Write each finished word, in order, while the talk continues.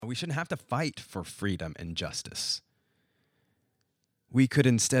we shouldn't have to fight for freedom and justice. We could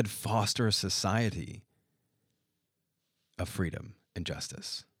instead foster a society of freedom and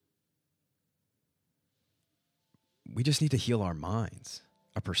justice. We just need to heal our minds,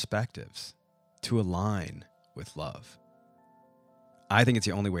 our perspectives, to align with love. I think it's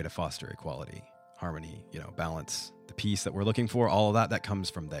the only way to foster equality, harmony, balance, the peace that we're looking for, all of that comes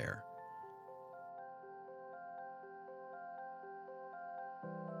from there.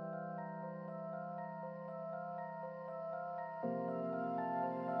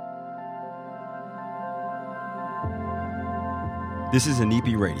 This is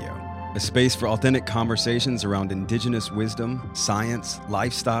Inipi Radio, a space for authentic conversations around indigenous wisdom, science,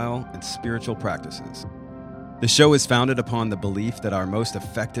 lifestyle, and spiritual practices. The show is founded upon the belief that our most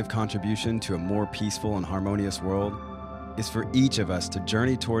effective contribution to a more peaceful and harmonious world is for each of us to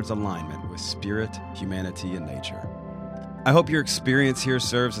journey towards alignment with spirit, humanity, and nature. I hope your experience here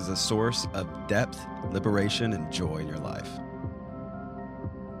serves as a source of depth, liberation, and joy in your life.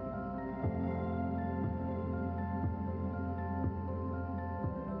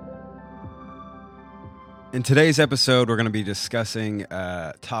 In today's episode, we're going to be discussing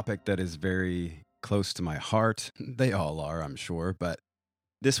a topic that is very close to my heart. They all are, I'm sure, but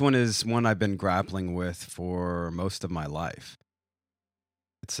this one is one I've been grappling with for most of my life.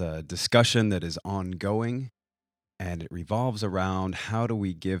 It's a discussion that is ongoing, and it revolves around how do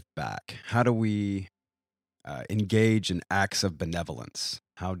we give back? How do we engage in acts of benevolence?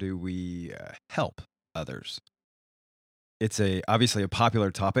 How do we help others? It's obviously a popular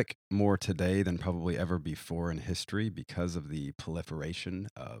topic, more today than probably ever before in history because of the proliferation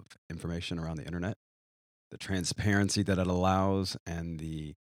of information around the internet, the transparency that it allows, and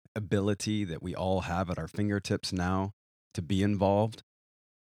the ability that we all have at our fingertips now to be involved.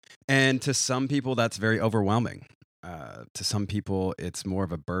 And to some people, that's very overwhelming. To some people, it's more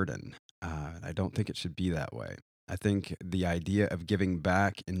of a burden. I don't think it should be that way. I think the idea of giving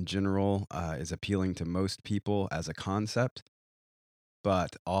back in general is appealing to most people as a concept,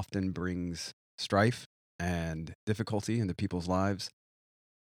 but often brings strife and difficulty into people's lives.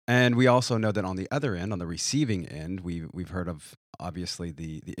 And we also know that on the other end, on the receiving end, we've heard of obviously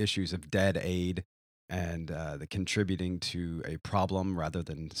the issues of dead aid and the contributing to a problem rather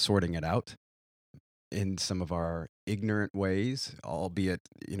than sorting it out in some of our ignorant ways, albeit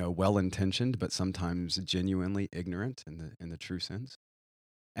well-intentioned, but sometimes genuinely ignorant in the true sense.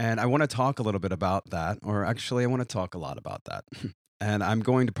 And I want to talk a little bit about that, or actually I want to talk a lot about that. And I'm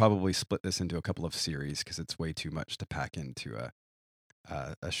going to probably split this into a couple of series because it's way too much to pack into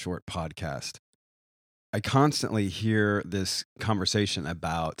a short podcast. I constantly hear this conversation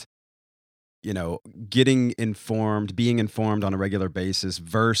about getting informed, being informed on a regular basis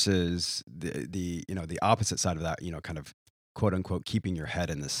versus the opposite side of that, kind of quote unquote, keeping your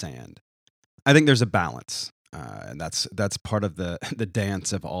head in the sand. I think there's a balance. And that's part of the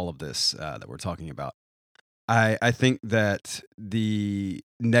dance of all of this that we're talking about. I think that the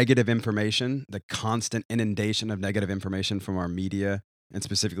negative information, the constant inundation of negative information from our media, and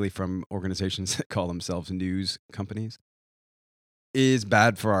specifically from organizations that call themselves news companies, is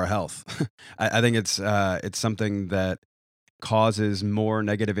bad for our health. I think it's something that causes more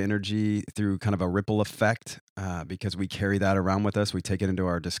negative energy through kind of a ripple effect because we carry that around with us. We take it into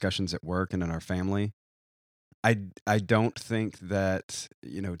our discussions at work and in our family. I don't think that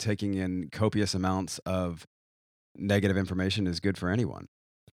taking in copious amounts of negative information is good for anyone.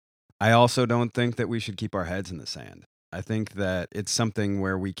 I also don't think that we should keep our heads in the sand. I think that it's something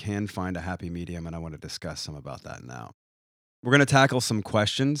where we can find a happy medium, and I want to discuss some about that now. We're going to tackle some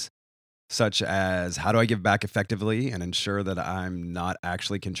questions such as how do I give back effectively and ensure that I'm not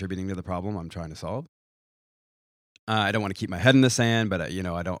actually contributing to the problem I'm trying to solve? I don't want to keep my head in the sand, but I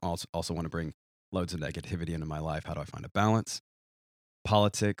don't also want to bring loads of negativity into my life. How do I find a balance?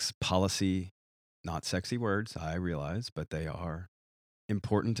 Politics, policy, not sexy words, I realize, but they are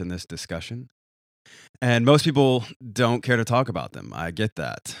important in this discussion. And most people don't care to talk about them. I get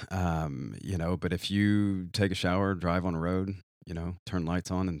that. But if you take a shower, drive on a road, turn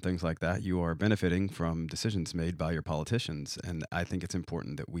lights on and things like that, you are benefiting from decisions made by your politicians. And I think it's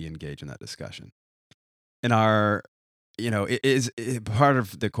important that we engage in that discussion. And part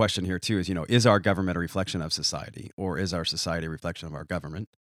of the question here too is our government a reflection of society, or is our society a reflection of our government,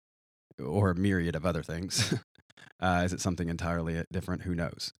 or a myriad of other things? Is it something entirely different? Who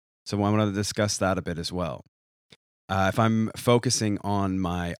knows? So I want to discuss that a bit as well. If I'm focusing on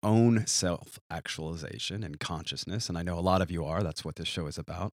my own self-actualization and consciousness, and I know a lot of you are, that's what this show is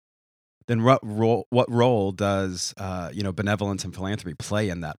about, then what role does benevolence and philanthropy play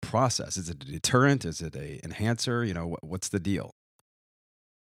in that process? Is it a deterrent? Is it an enhancer? What's the deal?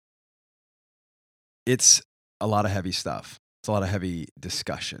 it's a lot of heavy stuff. It's a lot of heavy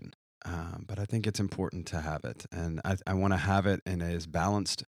discussion. But I think it's important to have it. And I want to have it in as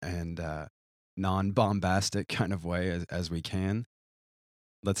balanced and non bombastic kind of way as we can.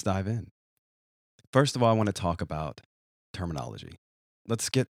 Let's dive in. First of all, I want to talk about terminology. Let's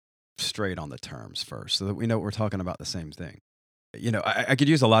get straight on the terms first so that we know we're talking about the same thing. I could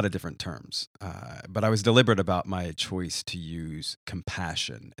use a lot of different terms, but I was deliberate about my choice to use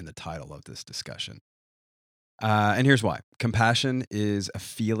compassion in the title of this discussion. And here's why. Compassion is a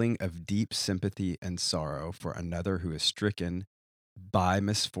feeling of deep sympathy and sorrow for another who is stricken by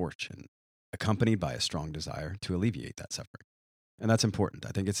misfortune, accompanied by a strong desire to alleviate that suffering. And that's important. I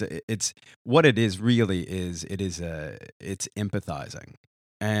think it's what it is really is it's empathizing.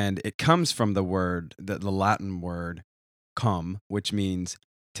 And it comes from the word, the Latin word cum, which means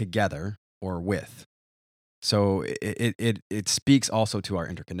together or with. So it speaks also to our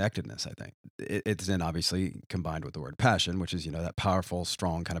interconnectedness, I think. It's then obviously combined with the word passion, which is, that powerful,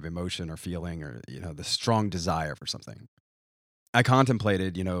 strong kind of emotion or feeling or, the strong desire for something. I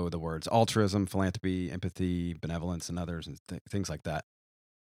contemplated, the words altruism, philanthropy, empathy, benevolence, and others, and things like that.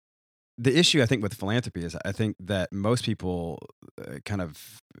 The issue, I think, with philanthropy is I think that most people kind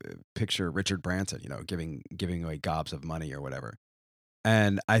of picture Richard Branson, giving away gobs of money or whatever.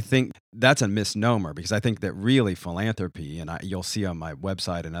 And I think that's a misnomer because I think that really philanthropy, and you'll see on my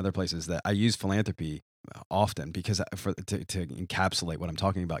website and other places that I use philanthropy often because to encapsulate what I'm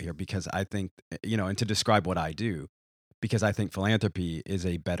talking about here, because I think, and to describe what I do, because I think philanthropy is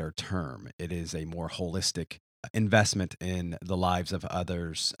a better term. It is a more holistic investment in the lives of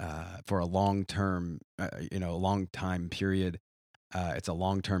others for a long-term, long time period. It's a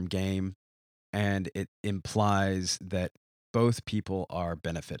long-term game, and it implies that both people are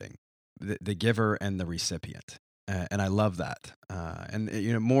benefiting, the giver and the recipient. And I love that.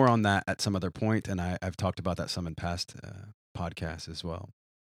 And more on that at some other point, and I've talked about that some in past podcasts as well.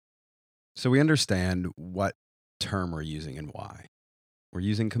 So we understand what term we're using and why. We're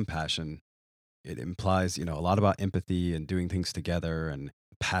using compassion. It implies, a lot about empathy and doing things together and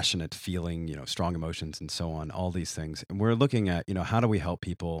passionate feeling, strong emotions and so on, all these things. And we're looking at, how do we help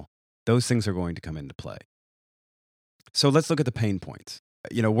people? Those things are going to come into play. So let's look at the pain points.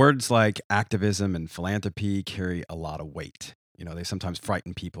 Words like activism and philanthropy carry a lot of weight. They sometimes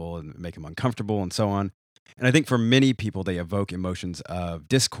frighten people and make them uncomfortable and so on. And I think for many people, they evoke emotions of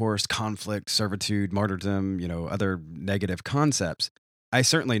discourse, conflict, servitude, martyrdom, other negative concepts. I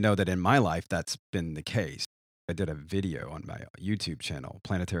certainly know that in my life, that's been the case. I did a video on my YouTube channel,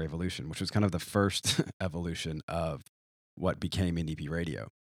 Planetary Evolution, which was kind of the first evolution of what became NDP Radio.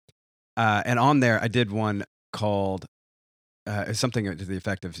 And on there, I did one called something to the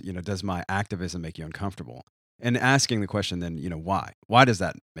effect of, does my activism make you uncomfortable? And asking the question then, why? Why does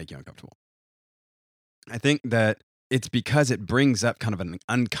that make you uncomfortable? I think that it's because it brings up kind of an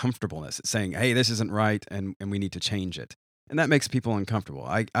uncomfortableness. It's saying, hey, this isn't right and we need to change it. And that makes people uncomfortable.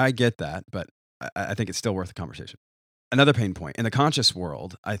 I get that, but I think it's still worth a conversation. Another pain point in the conscious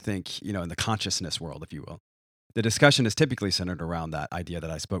world, I think, in the consciousness world, if you will, the discussion is typically centered around that idea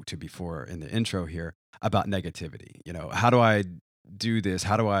that I spoke to before in the intro here about negativity. How do I do this?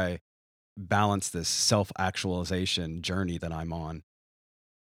 How do I balance this self-actualization journey that I'm on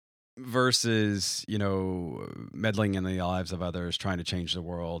versus, meddling in the lives of others, trying to change the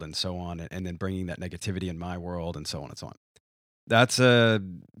world and so on, and then bringing that negativity in my world and so on and so on. That's a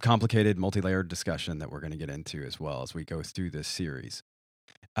complicated, multi-layered discussion that we're going to get into as well as we go through this series.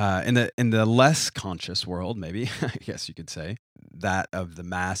 In the less conscious world, maybe, I guess you could say, that of the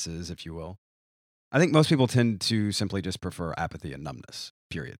masses, if you will, I think most people tend to simply just prefer apathy and numbness,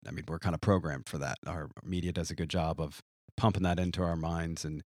 period. I mean, we're kind of programmed for that. Our media does a good job of pumping that into our minds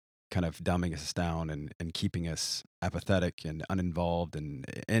and kind of dumbing us down and keeping us apathetic and uninvolved and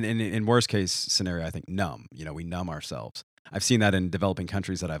in worst case scenario, I think numb. We numb ourselves. I've seen that in developing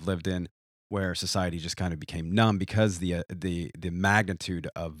countries that I've lived in where society just kind of became numb because the magnitude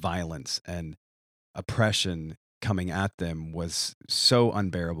of violence and oppression coming at them was so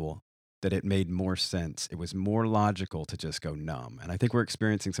unbearable that it made more sense. It was more logical to just go numb. And I think we're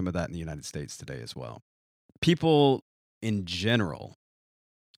experiencing some of that in the United States today as well. People in general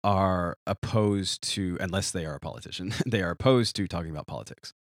are opposed to, unless they are a politician, they are opposed to talking about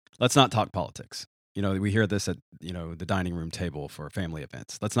politics. Let's not talk politics. We hear this at, the dining room table for family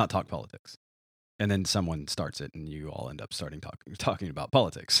events. Let's not talk politics. And then someone starts it and you all end up talking about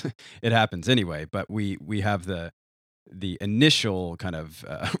politics. It happens anyway, but we have the initial kind of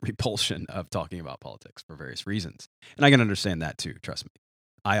repulsion of talking about politics for various reasons. And I can understand that too, trust me.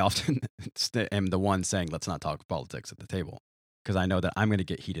 I often am the one saying, let's not talk politics at the table. because I know that I'm going to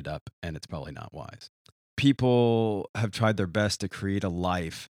get heated up and it's probably not wise. People have tried their best to create a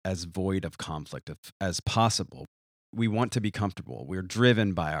life as void of conflict as possible. We want to be comfortable. We're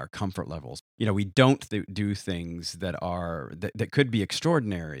driven by our comfort levels. We don't do things that could be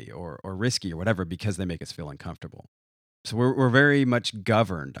extraordinary or risky or whatever because they make us feel uncomfortable. So we're very much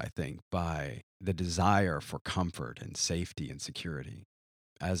governed, I think, by the desire for comfort and safety and security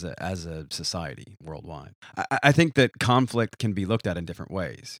as a society worldwide. I think that conflict can be looked at in different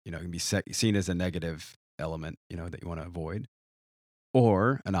ways. It can be seen as a negative element, that you want to avoid,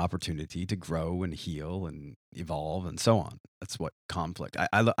 or an opportunity to grow and heal and evolve and so on. That's what conflict.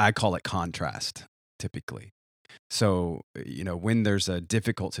 I call it contrast typically. So, when there's a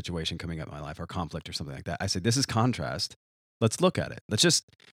difficult situation coming up in my life or conflict or something like that, I say, this is contrast. Let's look at it. Let's just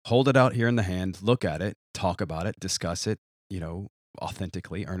hold it out here in the hand, look at it, talk about it, discuss it,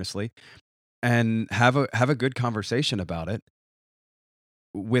 authentically, earnestly, and have a good conversation about it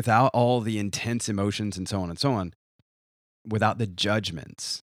without all the intense emotions and so on, without the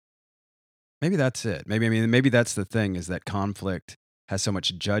judgments. Maybe that's it. Maybe that's the thing, is that conflict has so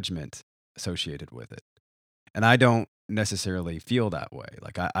much judgment associated with it. And I don't necessarily feel that way.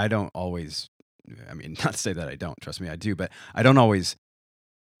 Like I don't always, not to say that I don't, trust me, I do, but I don't always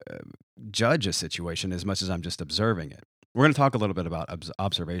judge a situation as much as I'm just observing it. We're going to talk a little bit about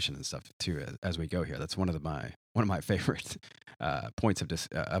observation and stuff too as we go here. That's one of my favorite points of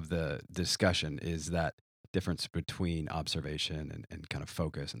the discussion, is that difference between observation and kind of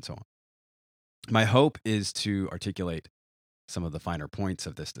focus and so on. My hope is to articulate some of the finer points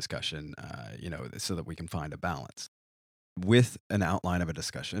of this discussion, so that we can find a balance. With an outline of a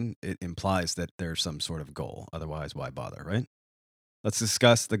discussion, it implies that there's some sort of goal. Otherwise, why bother, right? Let's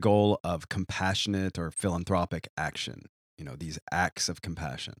discuss the goal of compassionate or philanthropic action, these acts of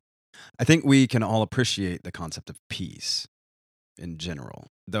compassion. I think we can all appreciate the concept of peace in general,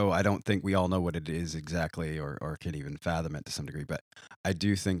 though I don't think we all know what it is exactly or can even fathom it to some degree. But I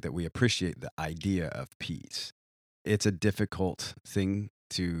do think that we appreciate the idea of peace. It's a difficult thing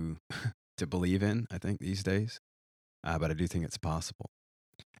to believe in, I think, these days, but I do think it's possible.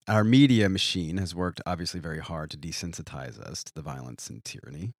 Our media machine has worked obviously very hard to desensitize us to the violence and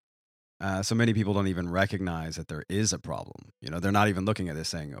tyranny. So many people don't even recognize that there is a problem. They're not even looking at this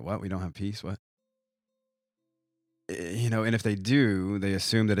saying, "What? We don't have peace? What?" And if they do, they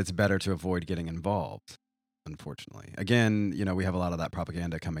assume that it's better to avoid getting involved. Unfortunately, again, we have a lot of that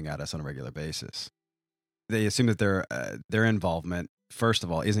propaganda coming at us on a regular basis. They assume that their involvement, first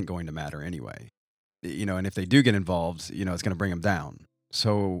of all, isn't going to matter anyway. And if they do get involved, it's going to bring them down.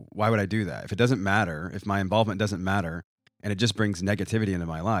 So why would I do that? If it doesn't matter, if my involvement doesn't matter, and it just brings negativity into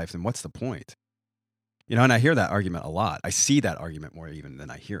my life, then what's the point? And I hear that argument a lot. I see that argument more even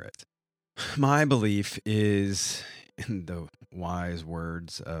than I hear it. My belief is, in the wise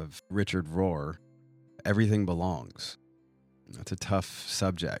words of Richard Rohr, everything belongs. That's a tough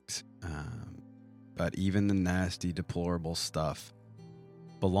subject. But even the nasty, deplorable stuff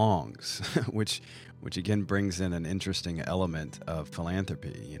belongs, which again brings in an interesting element of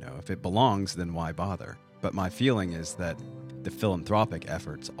philanthropy. If it belongs, then why bother? But my feeling is that the philanthropic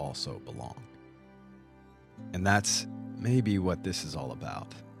efforts also belong. And that's maybe what this is all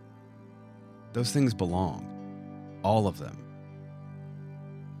about. Those things belong. All of them.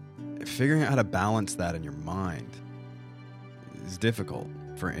 Figuring out how to balance that in your mind is difficult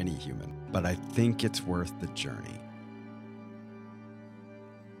for any human, but I think it's worth the journey.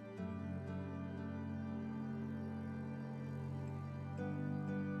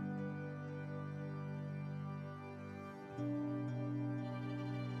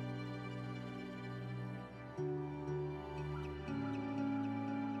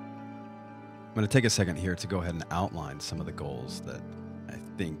 I'm going to take a second here to go ahead and outline some of the goals that I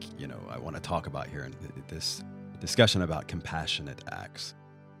think, I want to talk about here in this discussion about compassionate acts.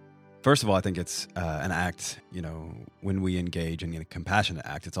 First of all, I think it's an act, when we engage in a compassionate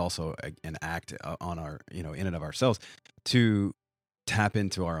act, it's also an act on our, in and of ourselves, to tap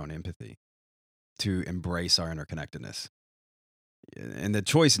into our own empathy, to embrace our interconnectedness. And the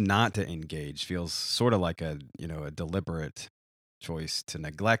choice not to engage feels sort of like a deliberate choice to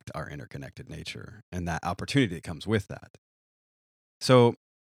neglect our interconnected nature and that opportunity that comes with that. So,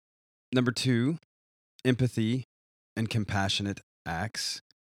 number 2, empathy and compassionate acts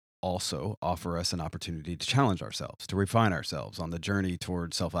also offer us an opportunity to challenge ourselves, to refine ourselves on the journey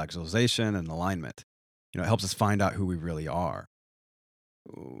toward self-actualization and alignment. It helps us find out who we really are,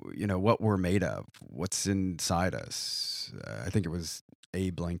 what we're made of, what's inside us. I think it was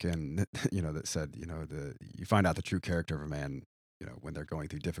Abe Lincoln, that said, you find out the true character of a man, when they're going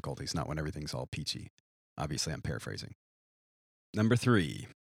through difficulties, not when everything's all peachy. Obviously, I'm paraphrasing. Number 3,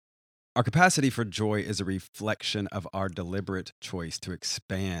 our capacity for joy is a reflection of our deliberate choice to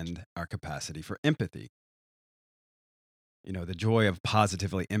expand our capacity for empathy. The joy of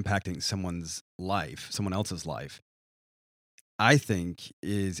positively impacting someone else's life, I think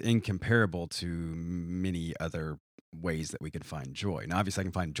is incomparable to many other ways that we could find joy. Now, obviously, I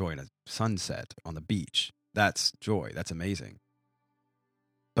can find joy in a sunset on the beach. That's joy. That's amazing.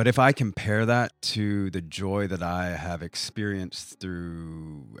 But if I compare that to the joy that I have experienced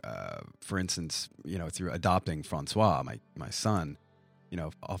through, for instance, through adopting Francois, my son,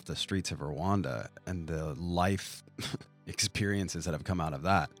 off the streets of Rwanda, and the life experiences that have come out of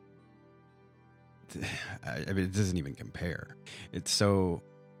that, I mean, it doesn't even compare. It's so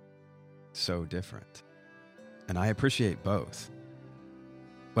different. And I appreciate both.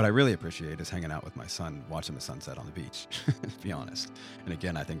 What I really appreciate is hanging out with my son, watching the sunset on the beach, to be honest. And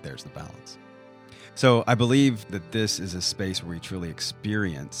again, I think there's the balance. So I believe that this is a space where we truly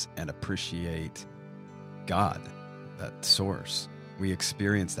experience and appreciate God, that source. We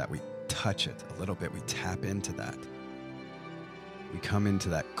experience that. We touch it a little bit. We tap into that. We come into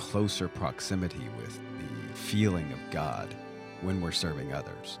that closer proximity with the feeling of God when we're serving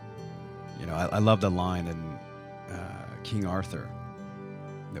others. I love the line in King Arthur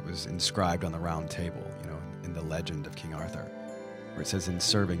that was inscribed on the round table, in the legend of King Arthur, where it says, "In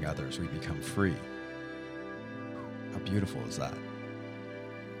serving others, we become free." How beautiful is that?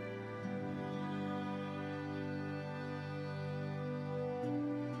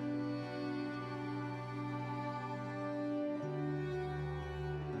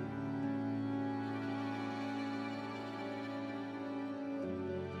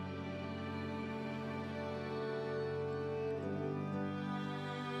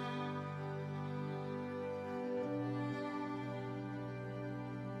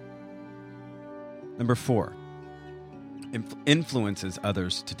 Number 4, influences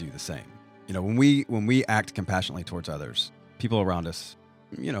others to do the same. When we act compassionately towards others, people around us,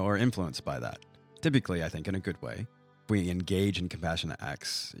 are influenced by that. Typically, I think, in a good way. If we engage in compassionate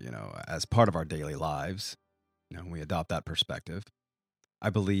acts, as part of our daily lives, we adopt that perspective. I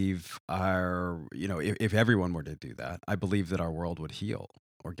believe if everyone were to do that, I believe that our world would heal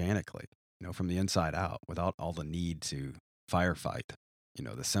organically, from the inside out, without all the need to firefight,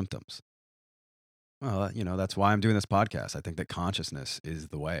 the symptoms. Well, that's why I'm doing this podcast. I think that consciousness is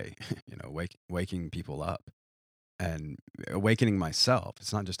the way, waking people up and awakening myself.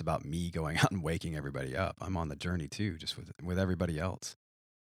 It's not just about me going out and waking everybody up. I'm on the journey too, just with everybody else.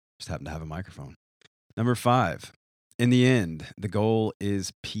 Just happen to have a microphone. Number 5, in the end, the goal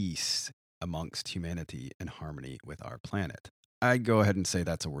is peace amongst humanity and harmony with our planet. I'd go ahead and say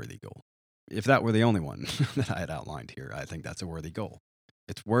that's a worthy goal. If that were the only one that I had outlined here, I think that's a worthy goal.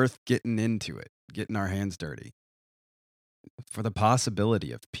 It's worth getting into it, getting our hands dirty for the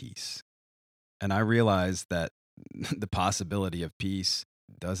possibility of peace. And I realize that the possibility of peace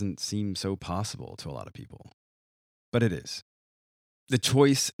doesn't seem so possible to a lot of people, but it is. The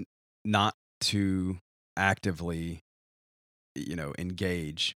choice not to actively,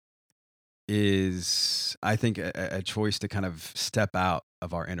 engage is, I think, a choice to kind of step out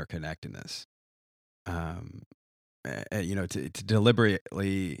of our interconnectedness. To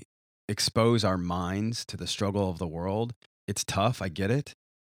deliberately expose our minds to the struggle of the world. It's tough. I get it.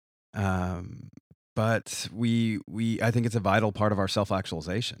 But I think it's a vital part of our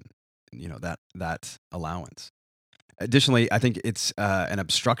self-actualization, that allowance. Additionally, I think it's an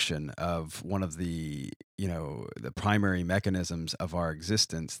obstruction of one of the primary mechanisms of our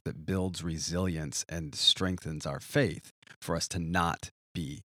existence that builds resilience and strengthens our faith for us to not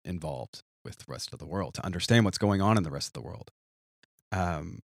be involved with the rest of the world, to understand what's going on in the rest of the world.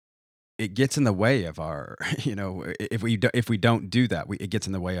 It gets in the way of our, if we don't do that, it gets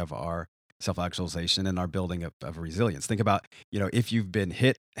in the way of our self-actualization and our building of resilience. Think about, if you've been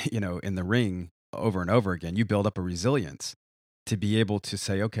hit, in the ring over and over again, you build up a resilience to be able to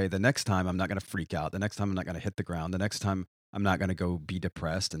say, okay, the next time I'm not going to freak out. The next time I'm not going to hit the ground. The next time I'm not going to go be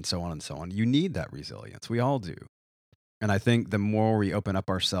depressed, and so on and so on. You need that resilience. We all do. And I think the more we open up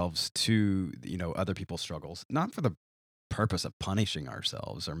ourselves to, other people's struggles, not for the purpose of punishing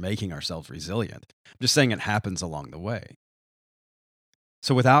ourselves or making ourselves resilient, I'm just saying it happens along the way.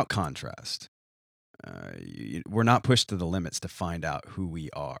 So without contrast, we're not pushed to the limits to find out who we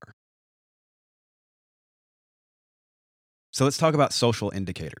are. So let's talk about social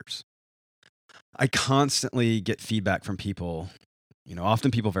indicators. I constantly get feedback from people,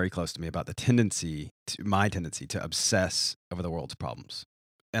 often people very close to me, about my tendency to obsess over the world's problems.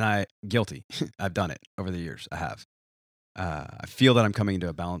 And guilty. I've done it over the years. I have. I feel that I'm coming into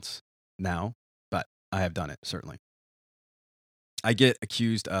a balance now, but I have done it, certainly. I get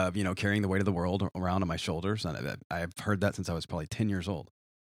accused of, carrying the weight of the world around on my shoulders. And I've heard that since I was probably 10 years old.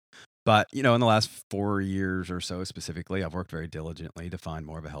 But, in the last 4 years or so specifically, I've worked very diligently to find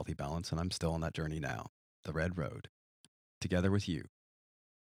more of a healthy balance. And I'm still on that journey now, the red road, together with you.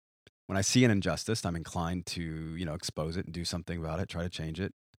 When I see an injustice, I'm inclined to, expose it and do something about it, try to change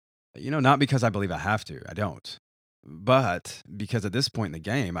it. Not because I believe I have to, I don't. But because at this point in the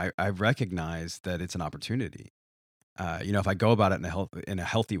game, I recognize that it's an opportunity. If I go about it in a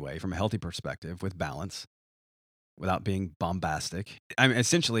healthy way, from a healthy perspective, with balance, without being bombastic, I'm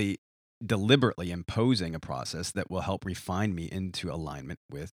essentially deliberately imposing a process that will help refine me into alignment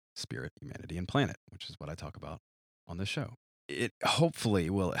with spirit, humanity, and planet, which is what I talk about on this show. It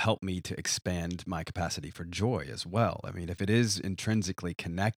hopefully will help me to expand my capacity for joy as well. I mean, if it is intrinsically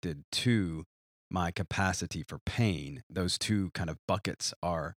connected to my capacity for pain, those two kind of buckets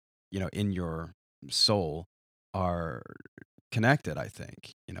are, in your soul are connected, I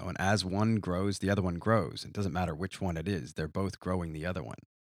think, and as one grows, the other one grows. It doesn't matter which one it is, they're both growing the other one.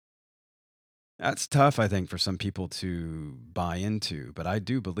 That's tough, I think, for some people to buy into, but I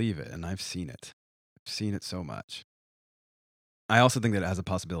do believe it, and I've seen it. I've seen it so much. I also think that it has a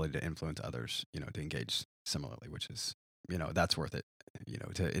possibility to influence others, to engage similarly, which is, that's worth it,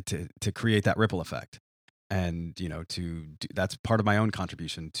 to create that ripple effect. And, that's part of my own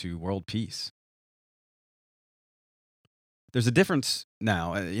contribution to world peace. There's a difference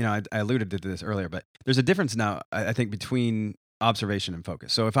now, I alluded to this earlier, but there's a difference now, I think, between observation and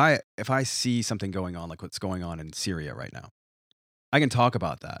focus. So if I see something going on, like what's going on in Syria right now, I can talk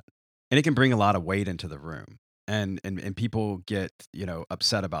about that, and it can bring a lot of weight into the room, and people get,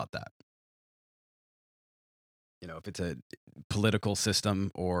 upset about that. If it's a political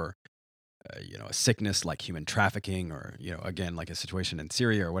system or, a sickness like human trafficking or, again, like a situation in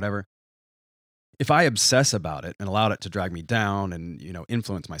Syria or whatever, if I obsess about it and allow it to drag me down and,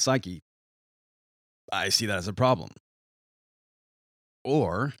 influence my psyche, I see that as a problem.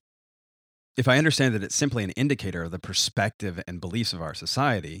 Or if I understand that it's simply an indicator of the perspective and beliefs of our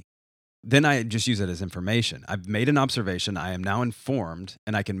society, then I just use it as information. I've made an observation, I am now informed,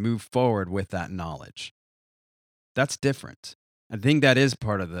 and I can move forward with that knowledge. That's different. I think that is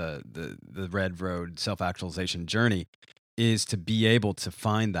part of the Red Road self-actualization journey, is to be able to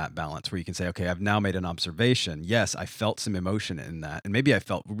find that balance where you can say, okay, I've now made an observation. Yes, I felt some emotion in that. And maybe I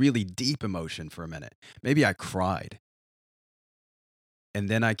felt really deep emotion for a minute. Maybe I cried. And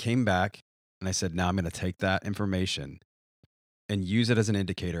then I came back and I said, now I'm going to take that information and use it as an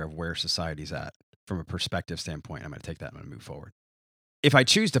indicator of where society's at from a perspective standpoint. I'm going to take that and I'm going to move forward. If I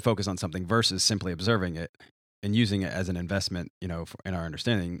choose to focus on something versus simply observing it and using it as an investment, in our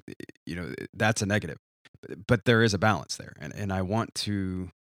understanding, that's a negative. But there is a balance there, and I want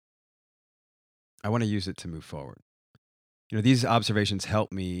to use it to move forward. These observations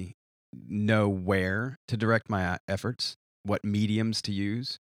help me know where to direct my efforts, what mediums to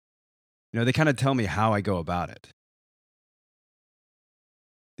use. They kind of tell me how I go about it.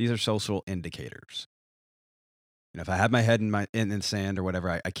 These are social indicators. If I have my head in the sand or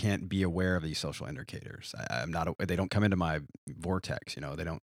whatever, I can't be aware of these social indicators. I'm not. They don't come into my vortex.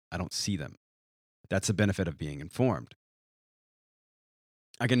 I don't see them. That's the benefit of being informed.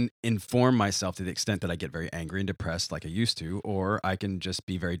 I can inform myself to the extent that I get very angry and depressed like I used to, or I can just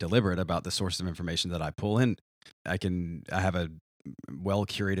be very deliberate about the source of information that I pull in. I have a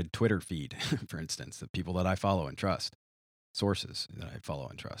well-curated Twitter feed, for instance, the people that I follow and trust, sources that I follow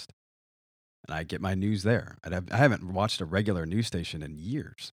and trust. And I get my news there. I haven't watched a regular news station in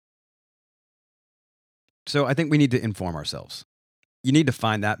years. So I think we need to inform ourselves. You need to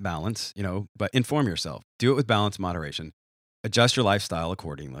find that balance, but inform yourself. Do it with balance and moderation. Adjust your lifestyle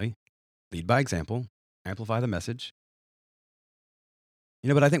accordingly. Lead by example. Amplify the message.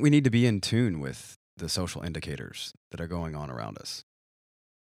 But I think we need to be in tune with the social indicators that are going on around us.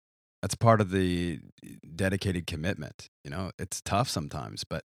 That's part of the dedicated commitment. It's tough sometimes,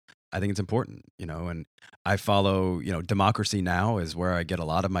 but I think it's important, and I follow, Democracy Now! Is where I get a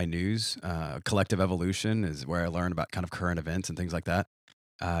lot of my news. Collective Evolution is where I learn about kind of current events and things like that.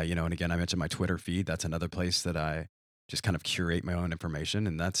 And again, I mentioned my Twitter feed. That's another place that I just kind of curate my own information,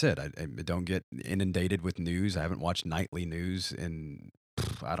 and that's it. I don't get inundated with news. I haven't watched nightly news in,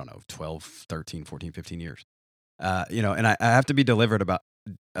 I don't know, 12, 13, 14, 15 years. And I have to be deliberate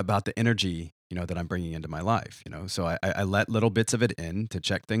about the energy, that I'm bringing into my life, So I let little bits of it in to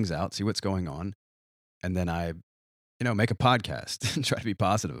check things out, see what's going on. And then I, make a podcast and try to be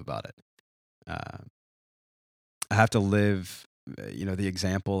positive about it. I have to live, the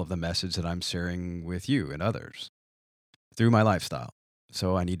example of the message that I'm sharing with you and others through my lifestyle.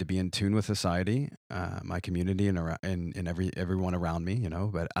 So I need to be in tune with society, my community, and everyone around me.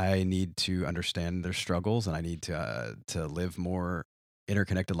 But I need to understand their struggles, and I need to live more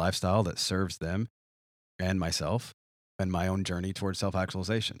interconnected lifestyle that serves them and myself and my own journey towards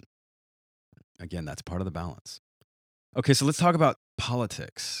self-actualization. Again, that's part of the balance. Okay, so let's talk about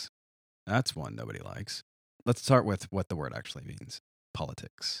politics. That's one nobody likes. Let's start with what the word actually means.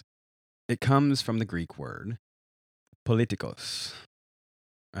 Politics. It comes from the Greek word politikos.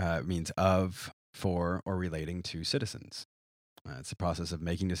 It means of, for, or relating to citizens. It's the process of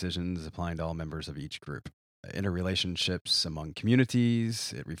making decisions applying to all members of each group. Interrelationships among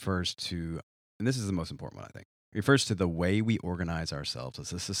communities. It refers to, and this is the most important one, I think, it refers to the way we organize ourselves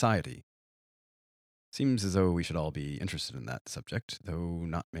as a society. Seems as though we should all be interested in that subject, though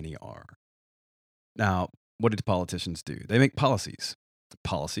not many are. Now, what do politicians do? They make policies.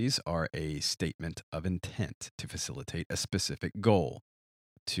 Policies are a statement of intent to facilitate a specific goal,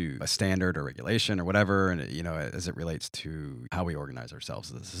 to a standard or regulation or whatever, and as it relates to how we organize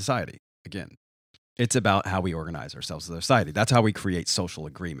ourselves as a society. Again, it's about how we organize ourselves as a society. That's how we create social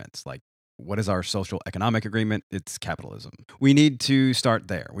agreements. Like, what is our social economic agreement? It's capitalism. We need to start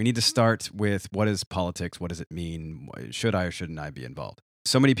there. We need to start with, what is politics? What does it mean? Should I or shouldn't I be involved?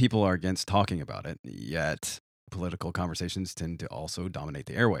 So many people are against talking about it, yet political conversations tend to also dominate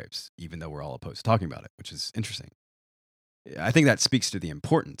the airwaves, even though we're all opposed to talking about it, which is interesting. I think that speaks to the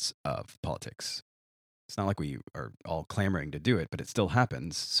importance of politics. It's not like we are all clamoring to do it, but it still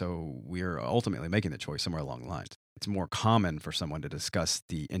happens. So we're ultimately making the choice somewhere along the lines. It's more common for someone to discuss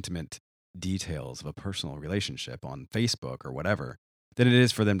the intimate details of a personal relationship on Facebook or whatever than it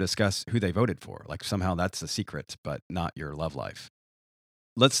is for them to discuss who they voted for. Like, somehow that's a secret, but not your love life.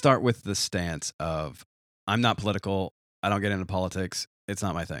 Let's start with the stance of, I'm not political. I don't get into politics. It's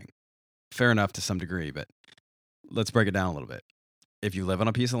not my thing. Fair enough to some degree, but let's break it down a little bit. If you live on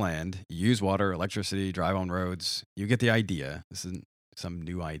a piece of land, you use water, electricity, drive on roads, you get the idea. This isn't some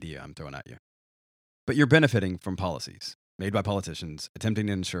new idea I'm throwing at you. But you're benefiting from policies made by politicians, attempting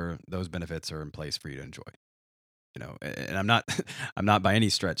to ensure those benefits are in place for you to enjoy. And I'm not by any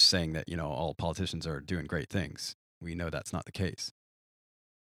stretch saying that, all politicians are doing great things. We know that's not the case.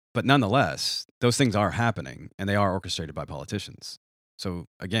 But nonetheless, those things are happening, and they are orchestrated by politicians. So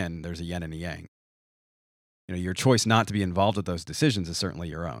again, there's a yin and a yang. Your choice not to be involved with those decisions is certainly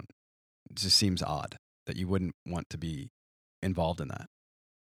your own. It just seems odd that you wouldn't want to be involved in that.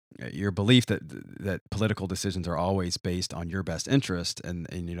 Your belief that political decisions are always based on your best interest and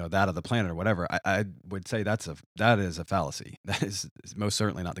that of the planet or whatever, I would say that is a fallacy. That is most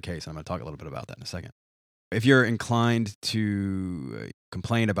certainly not the case. I'm going to talk a little bit about that in a second. If you're inclined to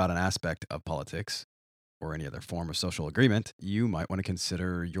complain about an aspect of politics or any other form of social agreement, you might want to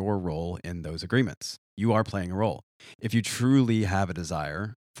consider your role in those agreements. You are playing a role. If you truly have a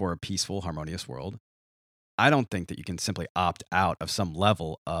desire for a peaceful, harmonious world, I don't think that you can simply opt out of some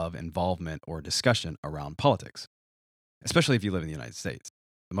level of involvement or discussion around politics, especially if you live in the United States,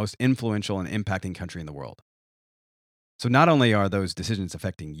 the most influential and impacting country in the world. So not only are those decisions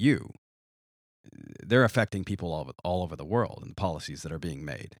affecting you, they're affecting people all over the world and the policies that are being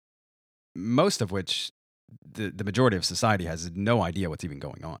made, most of which the majority of society has no idea what's even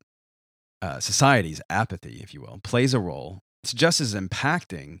going on. Society's apathy, if you will, plays a role. It's just as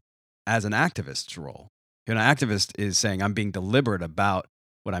impacting as an activist's role. An activist is saying, I'm being deliberate about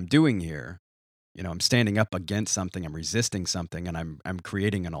what I'm doing here. I'm standing up against something, I'm resisting something, and I'm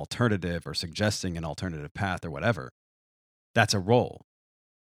creating an alternative or suggesting an alternative path or whatever. That's a role.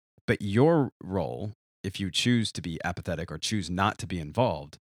 But your role, if you choose to be apathetic or choose not to be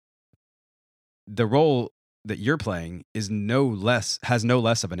involved, the role that you're playing has no less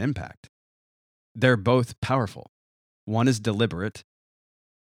of an impact. They're both powerful. One is deliberate.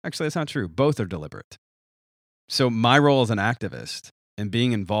 Actually, that's not true. Both are deliberate. So my role as an activist and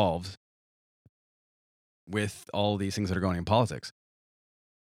being involved with all these things that are going on in politics,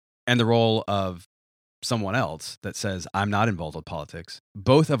 and the role of someone else that says, I'm not involved with politics,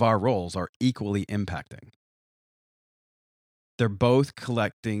 both of our roles are equally impacting. They're both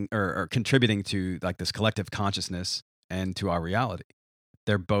collecting or contributing to like this collective consciousness and to our reality.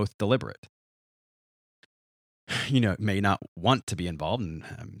 They're both deliberate. May not want to be involved, and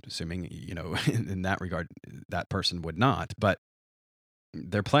I'm assuming, in that regard, that person would not, but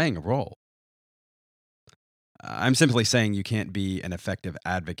they're playing a role. I'm simply saying you can't be an effective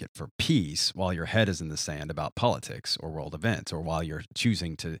advocate for peace while your head is in the sand about politics or world events, or while you're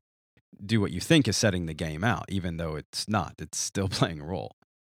choosing to do what you think is setting the game out, even though it's not. It's still playing a role.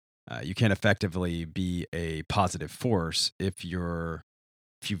 You can't effectively be a positive force if you're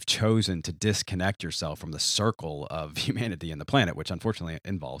if you've chosen to disconnect yourself from the circle of humanity and the planet, which unfortunately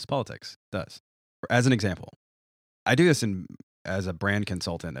involves politics, it does. As an example, I do this as a brand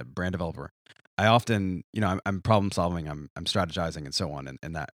consultant, a brand developer. I often, I'm problem solving, I'm strategizing, and so on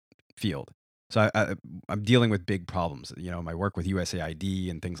in that field. So I'm dealing with big problems. My work with USAID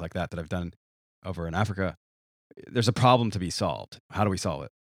and things like that I've done over in Africa. There's a problem to be solved. How do we solve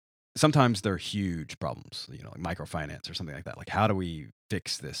it? Sometimes they're huge problems, like microfinance or something like that. Like, how do we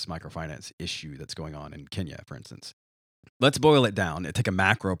fix this microfinance issue that's going on in Kenya, for instance? Let's boil it down and take a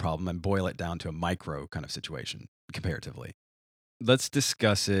macro problem and boil it down to a micro kind of situation comparatively. Let's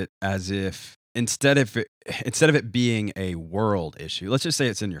discuss it as if instead of it being a world issue, let's just say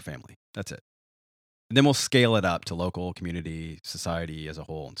it's in your family. That's it. And then we'll scale it up to local, community, society as a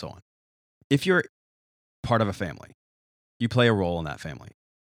whole, and so on. If you're part of a family, you play a role in that family.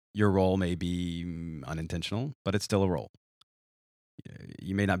 Your role may be unintentional, but it's still a role.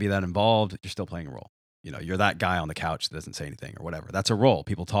 You may not be that involved. You're still playing a role. You're that guy on the couch that doesn't say anything or whatever. That's a role.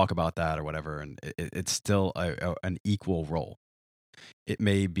 People talk about that or whatever, and it's still an equal role. It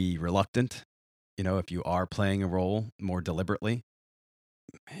may be reluctant, if you are playing a role more deliberately.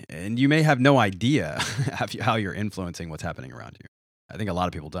 And you may have no idea how you're influencing what's happening around you. I think a lot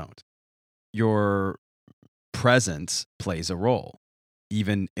of people don't. Your presence plays a role,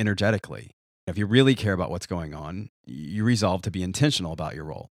 even energetically. If you really care about what's going on, you resolve to be intentional about your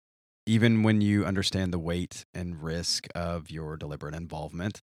role. Even when you understand the weight and risk of your deliberate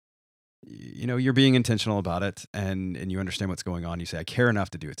involvement, you're being intentional about it, and you understand what's going on. You say, I care enough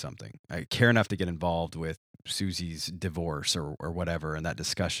to do something. I care enough to get involved with Susie's divorce or whatever, and that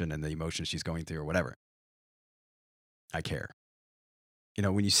discussion and the emotions she's going through or whatever. I care.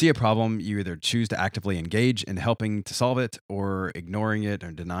 When you see a problem, you either choose to actively engage in helping to solve it or ignoring it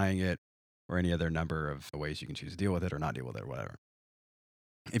or denying it or any other number of ways you can choose to deal with it or not deal with it or whatever.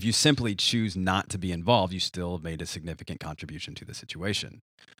 If you simply choose not to be involved, you still have made a significant contribution to the situation.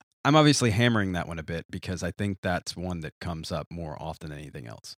 I'm obviously hammering that one a bit because I think that's one that comes up more often than anything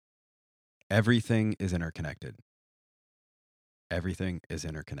else. Everything is interconnected. Everything is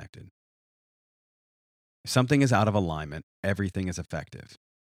interconnected. If something is out of alignment, everything is effective.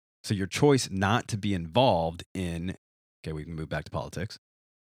 So your choice not to be involved in, okay, we can move back to politics,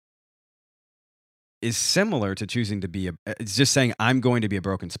 is similar to choosing to be it's just saying, I'm going to be a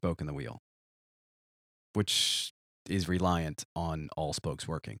broken spoke in the wheel, which is reliant on all spokes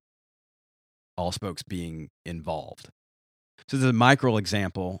working, all spokes being involved. So this is a micro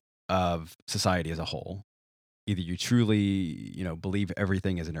example of society as a whole. Either you truly, believe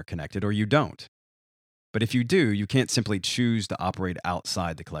everything is interconnected or you don't. But if you do, you can't simply choose to operate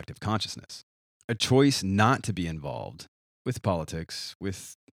outside the collective consciousness. A choice not to be involved with politics,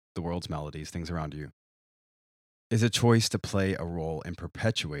 with the world's melodies, things around you, is a choice to play a role in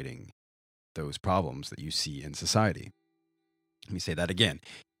perpetuating those problems that you see in society. Let me say that again.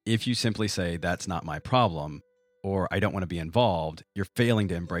 If you simply say, that's not my problem, or I don't want to be involved, you're failing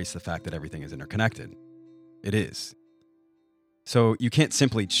to embrace the fact that everything is interconnected. It is. So you can't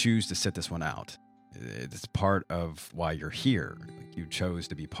simply choose to sit this one out. It's part of why you're here. You chose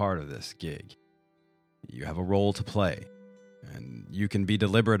to be part of this gig. You have a role to play, and you can be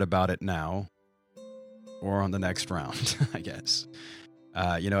deliberate about it now or on the next round, I guess.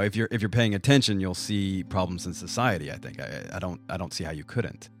 If you're paying attention, you'll see problems in society. I think I don't see how you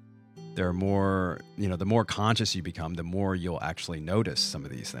couldn't. There are more, the more conscious you become, the more you'll actually notice some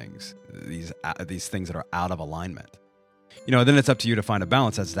of these things, these things that are out of alignment. Then it's up to you to find a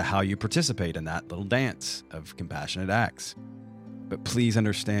balance as to how you participate in that little dance of compassionate acts. But please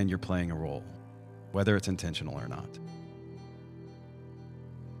understand you're playing a role, whether it's intentional or not.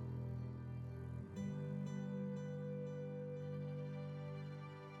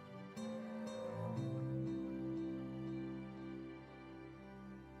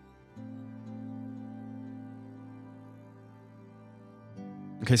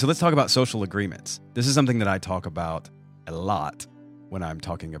 Okay, so let's talk about social agreements. This is something that I talk about a lot when I'm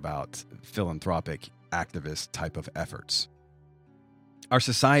talking about philanthropic, activist type of efforts. Our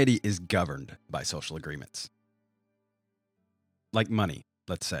society is governed by social agreements. Like money,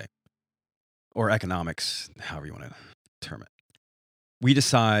 let's say, or economics, however you want to term it. We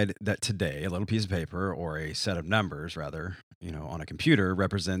decide that today, a little piece of paper or a set of numbers, rather, on a computer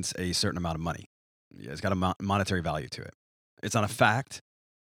represents a certain amount of money. It's got a monetary value to it. It's not a fact.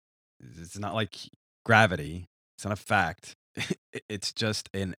 It's not like gravity. It's not a fact. It's just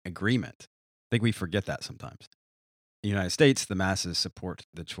an agreement. I think we forget that sometimes. In the United States, the masses support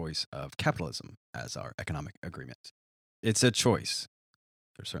the choice of capitalism as our economic agreement. It's a choice.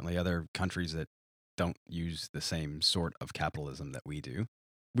 There's certainly other countries that don't use the same sort of capitalism that we do.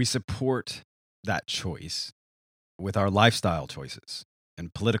 We support that choice with our lifestyle choices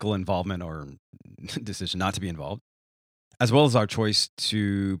and political involvement or decision not to be involved, as well as our choice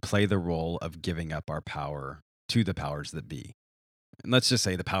to play the role of giving up our power to the powers that be. And let's just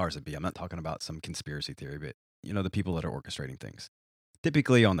say the powers that be. I'm not talking about some conspiracy theory, but the people that are orchestrating things,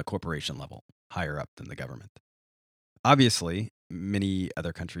 typically on the corporation level, higher up than the government. Obviously, many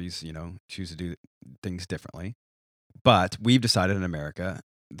other countries, choose to do things differently. But we've decided in America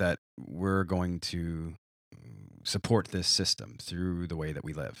that we're going to support this system through the way that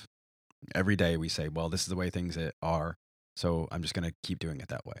we live. Every day we say, well, this is the way things are, so I'm just going to keep doing it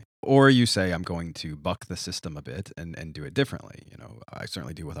that way. Or you say, I'm going to buck the system a bit and do it differently. I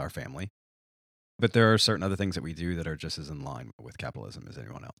certainly do with our family. But there are certain other things that we do that are just as in line with capitalism as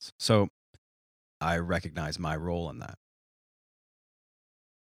anyone else. So I recognize my role in that.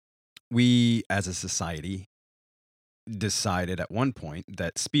 We, as a society, decided at one point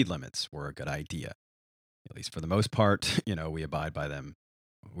that speed limits were a good idea. At least for the most part, we abide by them.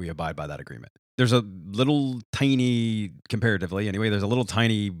 We abide by that agreement. There's a little tiny, comparatively anyway, there's a little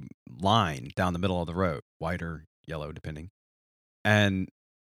tiny line down the middle of the road, white or yellow, depending. And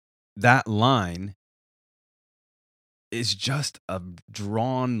that line is just a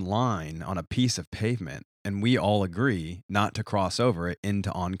drawn line on a piece of pavement, and we all agree not to cross over it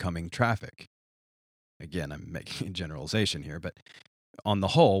into oncoming traffic. Again, I'm making a generalization here, but on the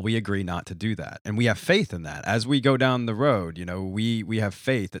whole, we agree not to do that. And we have faith in that. As we go down the road, we have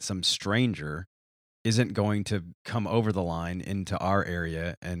faith that some stranger isn't going to come over the line into our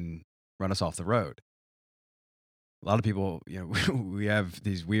area and run us off the road. A lot of people, we have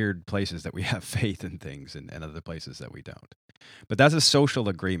these weird places that we have faith in things and other places that we don't. But that's a social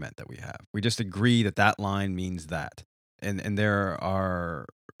agreement that we have. We just agree that line means that. And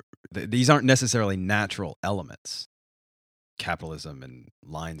these aren't necessarily natural elements. Capitalism and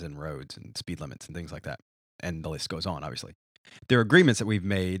lines and roads and speed limits and things like that. And the list goes on, obviously. There are agreements that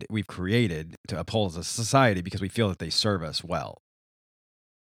we've created to uphold as a society because we feel that they serve us well.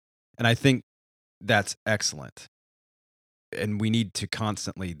 And I think that's excellent. And we need to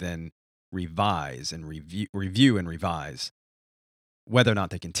constantly then revise and review and revise whether or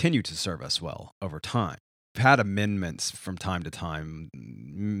not they continue to serve us well over time. We've had amendments from time to time,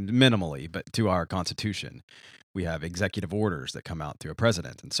 minimally, but to our Constitution. We have executive orders that come out through a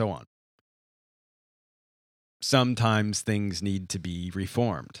president and so on. Sometimes things need to be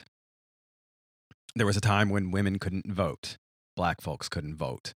reformed. There was a time when women couldn't vote. Black folks couldn't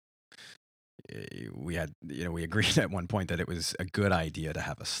vote. We agreed at one point that it was a good idea to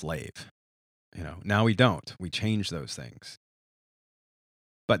have a slave. Now we don't. We change those things.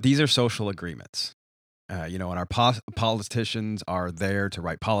 But these are social agreements. And our politicians are there to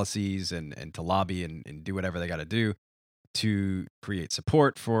write policies and to lobby and do whatever they got to do to create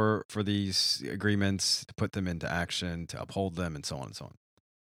support for these agreements, to put them into action, to uphold them, and so on and so on.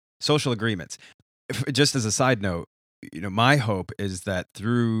 Social agreements. Just as a side note, my hope is that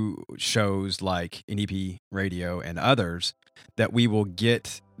through shows like NEP Radio and others, that we will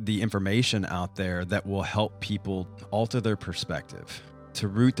get the information out there that will help people alter their perspective, to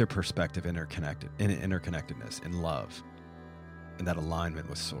root their perspective in interconnectedness, in love, in that alignment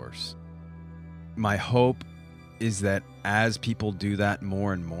with Source. My hope is that as people do that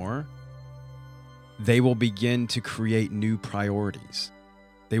more and more, they will begin to create new priorities.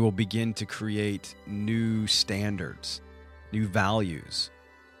 They will begin to create new standards, new values.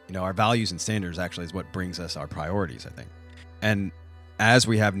 Our values and standards actually is what brings us our priorities, I think. And as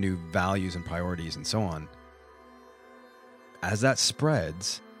we have new values and priorities and so on, as that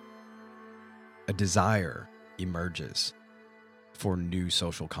spreads, a desire emerges for new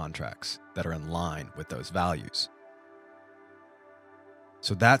social contracts that are in line with those values.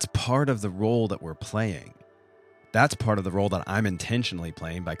 So that's part of the role that we're playing. That's part of the role that I'm intentionally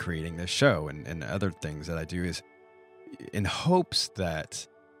playing by creating this show and other things that I do, is in hopes that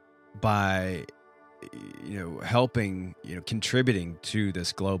by helping, contributing to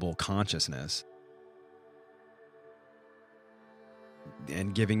this global consciousness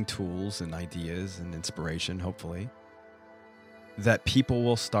and giving tools and ideas and inspiration, hopefully, that people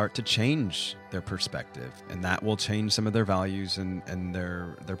will start to change their perspective, and that will change some of their values and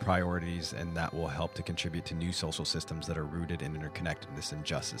their priorities, and that will help to contribute to new social systems that are rooted in interconnectedness and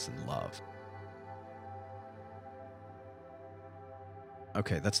justice and love.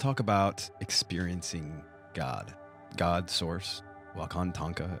 Okay, let's talk about experiencing God. God, Source, Wakan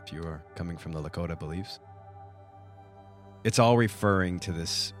Tanka, if you are coming from the Lakota beliefs. It's all referring to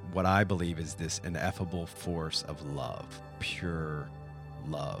this, what I believe is this ineffable force of love, pure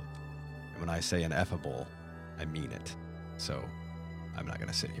love. And when I say ineffable, I mean it. So I'm not going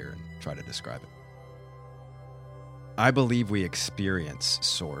to sit here and try to describe it. I believe we experience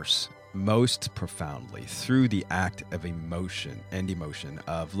Source most profoundly through the act of emotion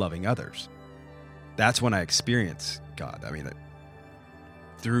of loving others. That's when I experience God. I mean,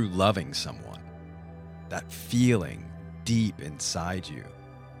 through loving someone, that feeling deep inside you,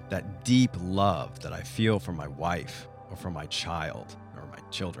 that deep love that I feel for my wife or for my child or my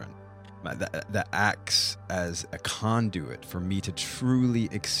children, that acts as a conduit for me to truly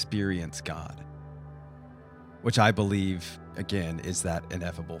experience God, which I believe, again, is that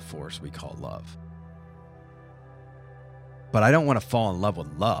ineffable force we call love. But I don't want to fall in love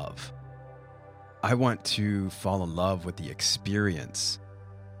with love. I want to fall in love with the experience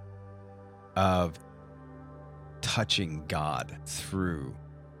of touching God through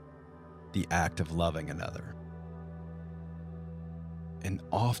the act of loving another. And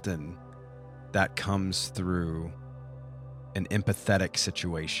often that comes through an empathetic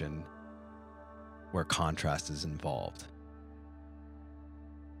situation where contrast is involved,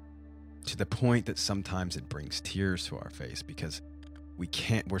 to the point that sometimes it brings tears to our face because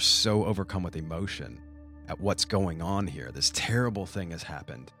we're so overcome with emotion at what's going on here. This terrible thing has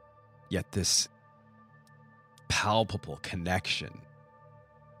happened, yet this palpable connection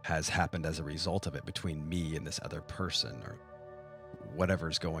has happened as a result of it between me and this other person or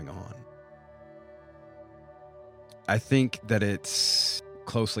whatever's going on. I think that it's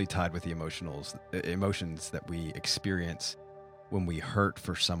closely tied with the emotions that we experience when we hurt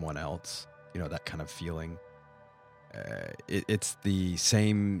for someone else, that kind of feeling. It's the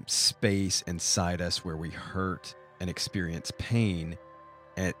same space inside us where we hurt and experience pain,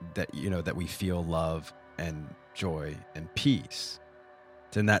 and that we feel love and joy and peace.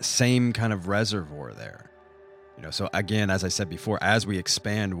 It's in that same kind of reservoir there. So again, as I said before, as we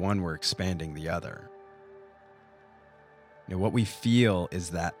expand one, we're expanding the other. What we feel is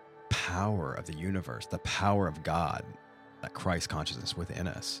that power of the universe, the power of God, that Christ consciousness within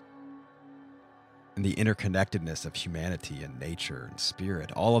us, and the interconnectedness of humanity and nature and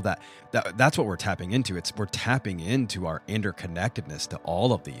spirit, all of that's what we're tapping into. We're tapping into our interconnectedness to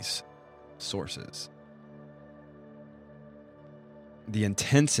all of these sources. The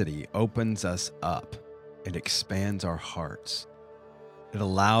intensity opens us up and expands our hearts. It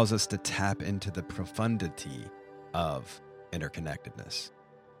allows us to tap into the profundity of interconnectedness.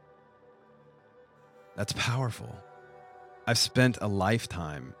 That's powerful. I've spent a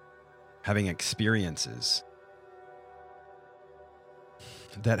lifetime having experiences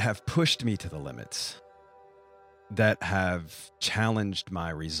that have pushed me to the limits, that have challenged my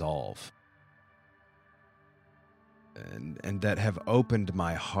resolve, and that have opened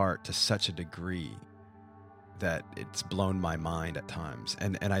my heart to such a degree that it's blown my mind at times.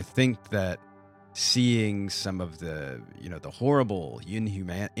 And I think that seeing some of the horrible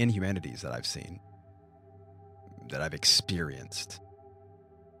inhumanities that I've seen, that I've experienced,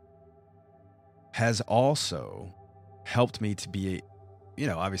 has also helped me to be,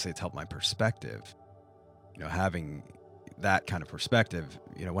 obviously it's helped my perspective. Having that kind of perspective,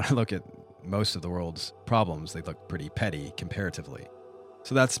 when I look at most of the world's problems, they look pretty petty comparatively.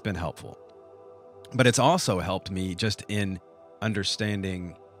 So that's been helpful. But it's also helped me just in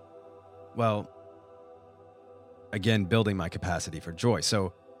understanding, again, building my capacity for joy.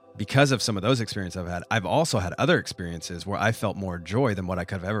 So because of some of those experiences I've had, I've also had other experiences where I felt more joy than what I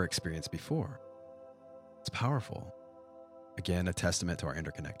could have ever experienced before. It's powerful. Again, a testament to our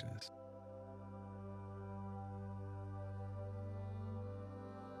interconnectedness.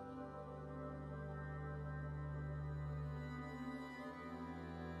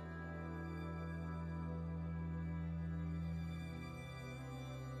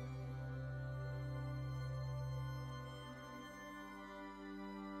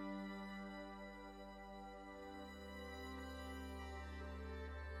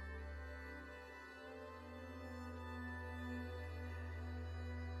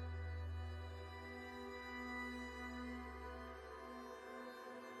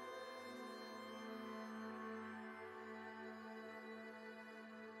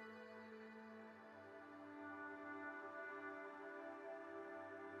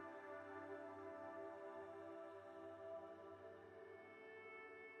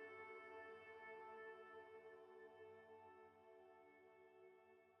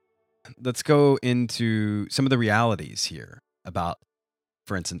 Let's go into some of the realities here about,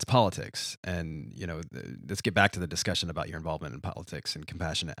 for instance, politics. And, let's get back to the discussion about your involvement in politics and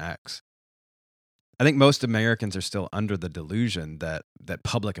compassionate acts. I think most Americans are still under the delusion that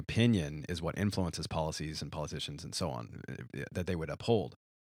public opinion is what influences policies and politicians and so on, that they would uphold.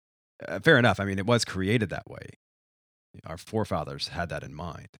 Fair enough. I mean, it was created that way. Our forefathers had that in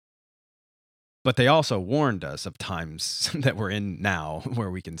mind. But they also warned us of times that we're in now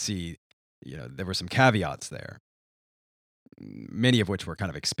where we can see, there were some caveats there, many of which we're kind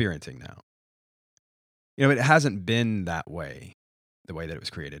of experiencing now. It hasn't been that way, the way that it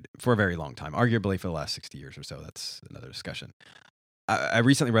was created, for a very long time, arguably for the last 60 years or so. That's another discussion. I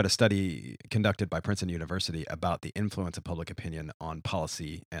recently read a study conducted by Princeton University about the influence of public opinion on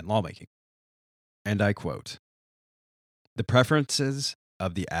policy and lawmaking. And I quote, "The preferences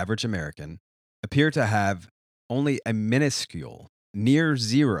of the average American appear to have only a minuscule, near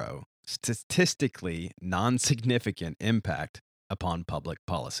zero, statistically non-significant impact upon public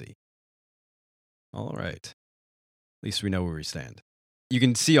policy." All right. At least we know where we stand. You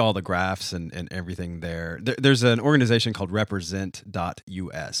can see all the graphs and everything there. There's an organization called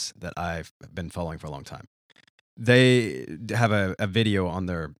represent.us that I've been following for a long time. They have a video on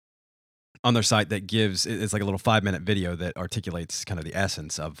their site that it's like a little 5-minute video that articulates kind of the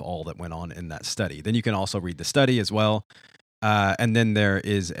essence of all that went on in that study. Then you can also read the study as well. And then there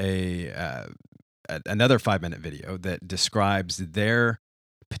is another 5-minute video that describes their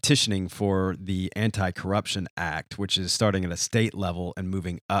petitioning for the Anti-Corruption Act, which is starting at a state level and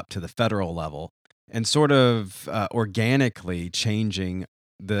moving up to the federal level, and sort of organically changing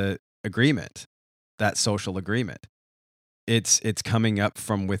the agreement, that social agreement. It's coming up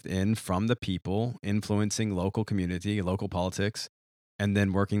from within, from the people, influencing local community, local politics, and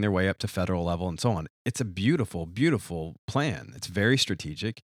then working their way up to federal level and so on. It's a beautiful, beautiful plan. It's very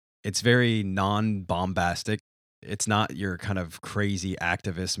strategic. It's very non-bombastic. It's not your kind of crazy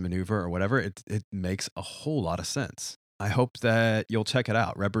activist maneuver or whatever. It makes a whole lot of sense. I hope that you'll check it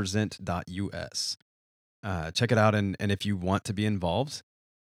out, represent.us. Check it out, and if you want to be involved,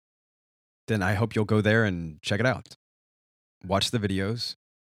 then I hope you'll go there and check it out. Watch the videos,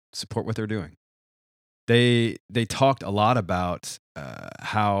 support what they're doing. They talked a lot about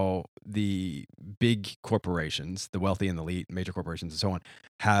how the big corporations, the wealthy and the elite, major corporations and so on,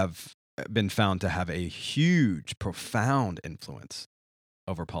 have been found to have a huge, profound influence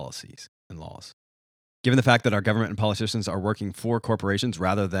over policies and laws. Given the fact that our government and politicians are working for corporations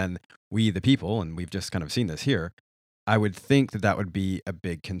rather than we, the people, and we've just kind of seen this here, I would think that would be a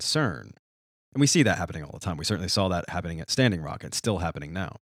big concern. And we see that happening all the time. We certainly saw that happening at Standing Rock. It's still happening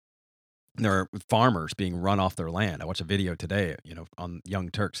now. There are farmers being run off their land. I watched a video today, on Young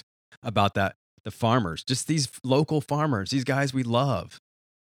Turks about that. The farmers, just these local farmers, these guys we love.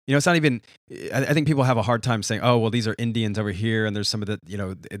 It's not even, I think people have a hard time saying, oh, well, these are Indians over here. And there's some of the,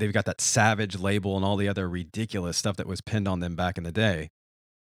 they've got that savage label and all the other ridiculous stuff that was pinned on them back in the day.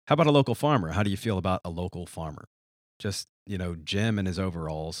 How about a local farmer? How do you feel about a local farmer? Just, Jim in his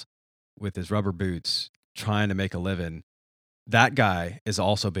overalls with his rubber boots trying to make a living. That guy is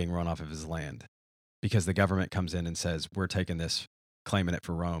also being run off of his land because the government comes in and says, we're taking this, claiming it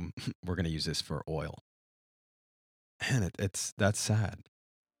for Rome. We're going to use this for oil. And that's sad.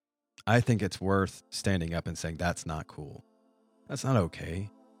 I think it's worth standing up and saying, that's not cool. That's not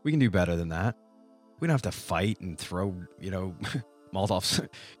okay. We can do better than that. We don't have to fight and throw, Molotov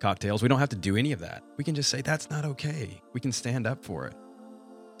cocktails. We don't have to do any of that. We can just say, that's not okay. We can stand up for it.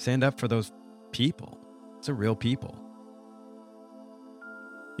 Stand up for those people. It's a real people.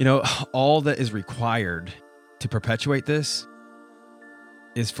 All that is required to perpetuate this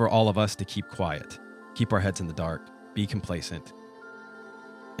is for all of us to keep quiet, keep our heads in the dark, be complacent,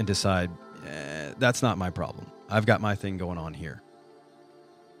 and decide, that's not my problem. I've got my thing going on here.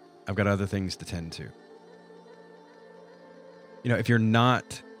 I've got other things to tend to. If you're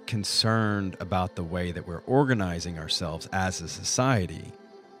not concerned about the way that we're organizing ourselves as a society,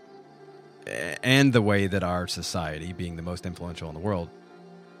 and the way that our society, being the most influential in the world,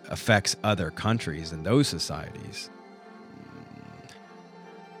 affects other countries and those societies,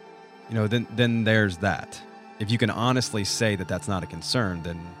 then there's that. If you can honestly say that that's not a concern,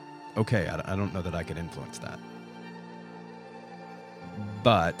 then okay, I don't know that I could influence that.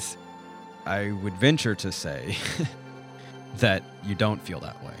 But I would venture to say that you don't feel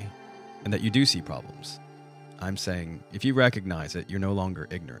that way and that you do see problems. I'm saying if you recognize it, you're no longer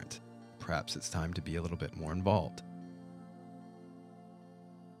ignorant. Perhaps it's time to be a little bit more involved.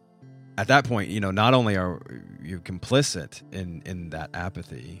 At that point, not only are you complicit in that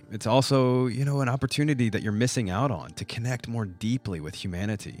apathy, it's also, an opportunity that you're missing out on to connect more deeply with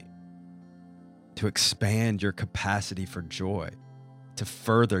humanity, to expand your capacity for joy, to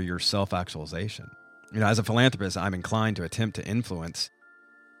further your self-actualization. As a philanthropist, I'm inclined to attempt to influence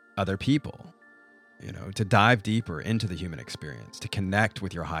other people, to dive deeper into the human experience, to connect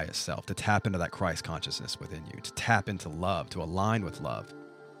with your highest self, to tap into that Christ consciousness within you, to tap into love, to align with love.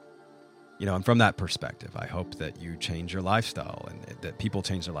 And from that perspective, I hope that you change your lifestyle and that people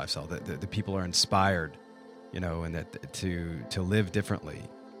change their lifestyle, that the people are inspired, and that to live differently,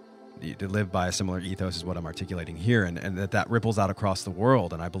 to live by a similar ethos is what I'm articulating here, and that ripples out across the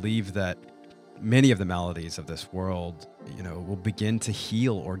world. And I believe that many of the maladies of this world, will begin to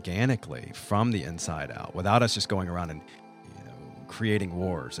heal organically from the inside out without us just going around and, creating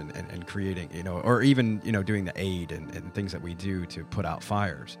wars and creating, or even, doing the aid and things that we do to put out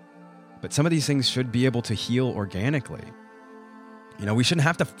fires. But some of these things should be able to heal organically. We shouldn't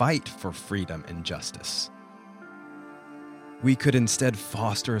have to fight for freedom and justice. We could instead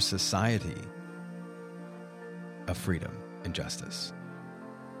foster a society of freedom and justice.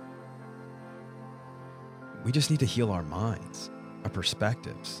 We just need to heal our minds, our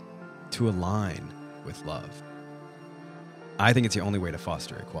perspectives, to align with love. I think it's the only way to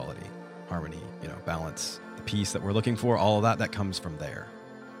foster equality, harmony, balance, the peace that we're looking for, all of that comes from there.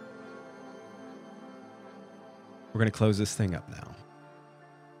 We're going to close this thing up now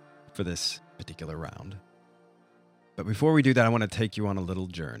for this particular round. But before we do that, I want to take you on a little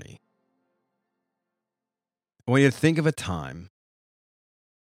journey. I want you to think of a time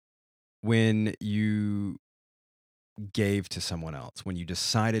when you gave to someone else, when you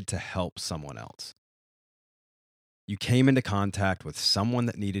decided to help someone else. You came into contact with someone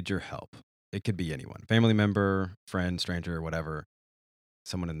that needed your help. It could be anyone, family member, friend, stranger, whatever,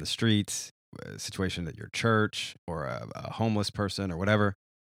 someone in the streets, a situation at your church, or a homeless person or whatever.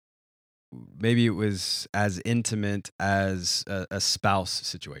 Maybe it was as intimate as a spouse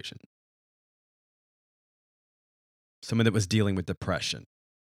situation. Someone that was dealing with depression,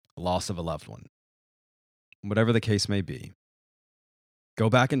 loss of a loved one. Whatever the case may be, go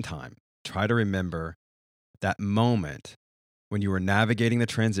back in time. Try to remember that moment when you were navigating the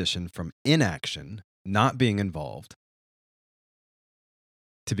transition from inaction, not being involved,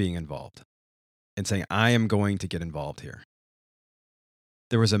 to being involved and saying, I am going to get involved here.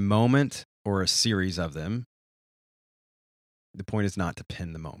 There was a moment or a series of them. The point is not to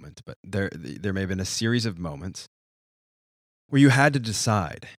pin the moment, but there may have been a series of moments where you had to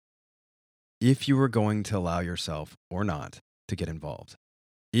decide if you were going to allow yourself or not to get involved.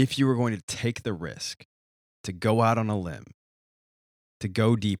 If you were going to take the risk to go out on a limb, to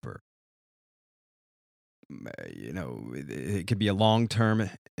go deeper. It could be a long-term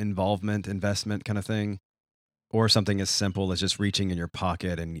involvement, investment kind of thing, or something as simple as just reaching in your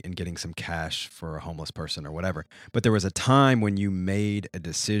pocket and getting some cash for a homeless person or whatever. But there was a time when you made a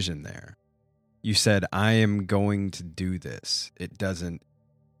decision there. You said, I am going to do this.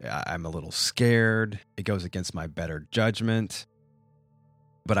 I'm a little scared. It goes against my better judgment.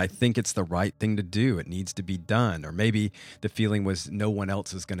 But I think it's the right thing to do. It needs to be done. Or maybe the feeling was no one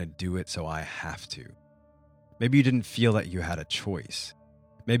else is going to do it, so I have to. Maybe you didn't feel that you had a choice.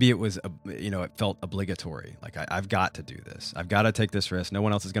 Maybe it was, it felt obligatory. Like, I've got to do this. I've got to take this risk. No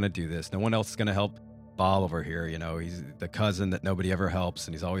one else is going to do this. No one else is going to help Bob over here. He's the cousin that nobody ever helps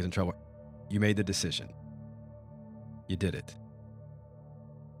and he's always in trouble. You made the decision. You did it.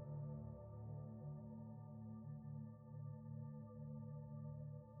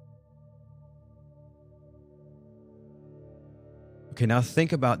 Okay, now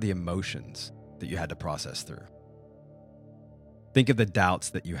think about the emotions that you had to process through. Think of the doubts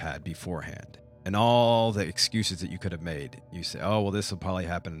that you had beforehand and all the excuses that you could have made. You say, oh, well, this will probably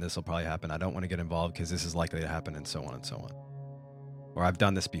happen and this will probably happen. I don't want to get involved because this is likely to happen and so on and so on. Or I've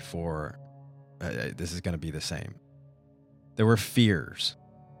done this before. This is going to be the same. There were fears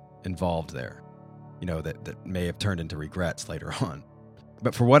involved there, that may have turned into regrets later on.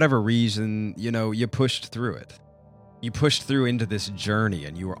 But for whatever reason, you pushed through it. You pushed through into this journey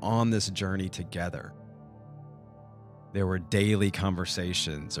and you were on this journey together. There were daily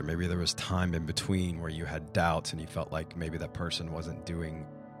conversations, or maybe there was time in between where you had doubts and you felt like maybe that person wasn't doing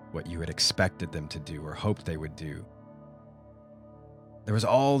what you had expected them to do or hoped they would do. There was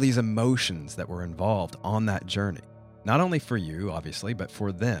all these emotions that were involved on that journey. Not only for you, obviously, but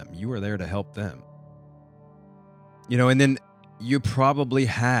for them. You were there to help them. And then you probably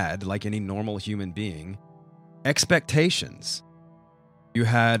had, like any normal human being, expectations. You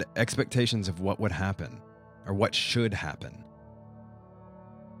had expectations of what would happen or what should happen.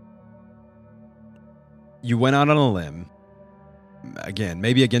 You went out on a limb, again,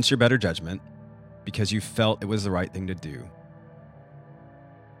 maybe against your better judgment, because you felt it was the right thing to do.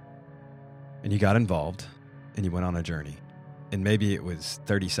 And you got involved and you went on a journey. And maybe it was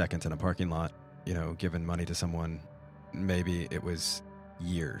 30 seconds in a parking lot, giving money to someone. Maybe it was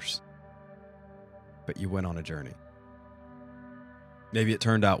years. But you went on a journey. Maybe it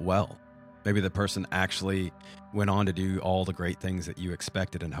turned out well. Maybe the person actually went on to do all the great things that you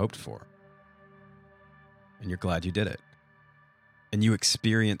expected and hoped for. and you're glad you did it. And you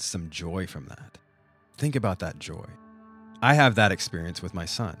experience some joy from that. Think about that joy. I have that experience with my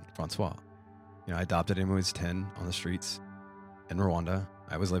son, Francois. I adopted him when he was 10 on the streets in Rwanda.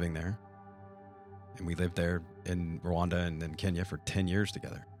 I was living there. And we lived there in Rwanda and then Kenya for 10 years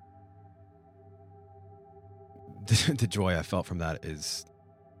together. The joy I felt from that is,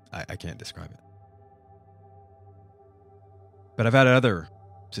 I can't describe it. But I've had other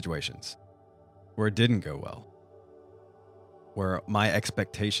situations where it didn't go well, where my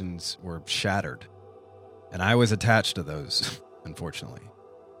expectations were shattered, and I was attached to those, unfortunately.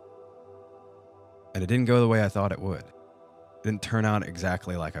 And it didn't go the way I thought it would. It didn't turn out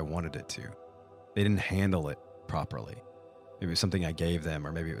exactly like I wanted it to. They didn't handle it properly. Maybe it was something I gave them,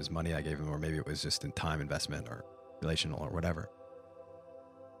 or maybe it was money I gave them, or maybe it was just in time investment or relational or whatever.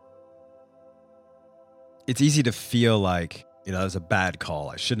 It's easy to feel like, that was a bad call.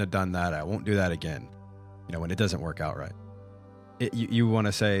 I shouldn't have done that. I won't do that again. When it doesn't work out right. You want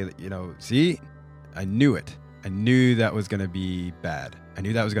to say, see, I knew it. I knew that was going to be bad. I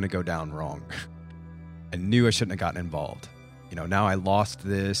knew that was going to go down wrong. I knew I shouldn't have gotten involved. Now I lost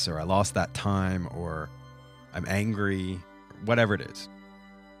this, or I lost that time, or I'm angry, whatever it is.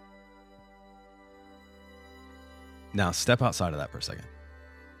 Now step outside of that for a second.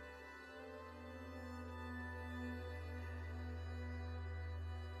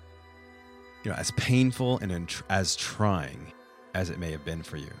 As painful and as trying as it may have been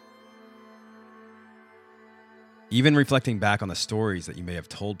for you. Even reflecting back on the stories that you may have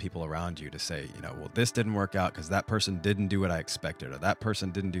told people around you to say, well, this didn't work out because that person didn't do what I expected, or that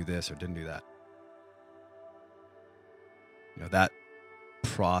person didn't do this or didn't do that. That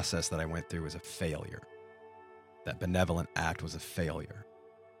process that I went through was a failure. That benevolent act was a failure.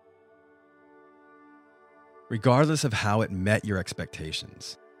 Regardless of how it met your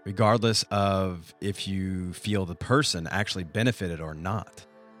expectations, regardless of if you feel the person actually benefited or not.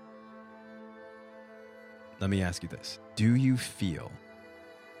 Let me ask you this. Do you feel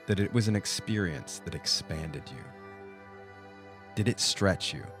that it was an experience that expanded you? Did it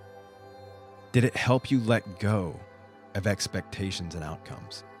stretch you? Did it help you let go of expectations and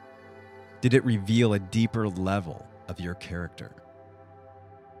outcomes? Did it reveal a deeper level of your character?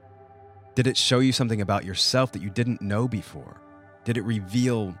 Did it show you something about yourself that you didn't know before? Did it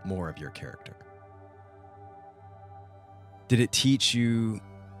reveal more of your character? Did it teach you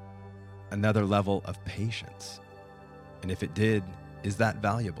another level of patience? And if it did, is that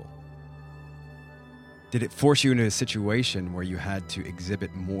valuable? Did it force you into a situation where you had to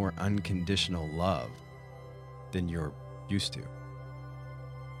exhibit more unconditional love than you're used to?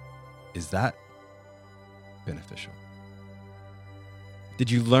 Is that beneficial? Did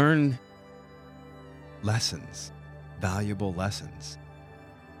you learn lessons, valuable lessons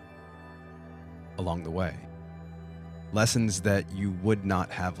along the way? Lessons that you would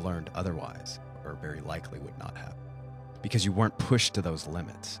not have learned otherwise, or very likely would not have, because you weren't pushed to those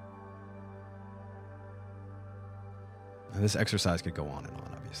limits. Now, this exercise could go on and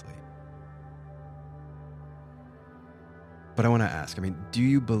on, obviously. But I want to ask, do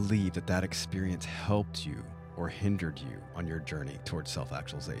you believe that experience helped you or hindered you on your journey towards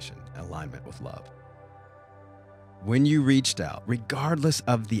self-actualization, alignment with love? When you reached out, regardless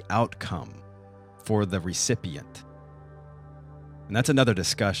of the outcome for the recipient, and that's another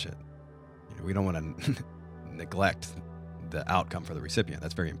discussion. We don't want to neglect the outcome for the recipient.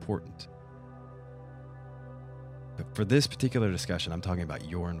 That's very important. But for this particular discussion, I'm talking about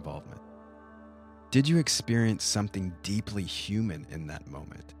your involvement. Did you experience something deeply human in that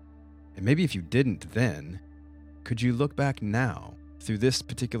moment? And maybe if you didn't then, could you look back now through this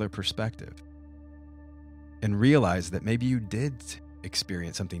particular perspective and realize that maybe you did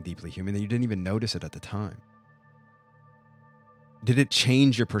experience something deeply human and you didn't even notice it at the time? Did it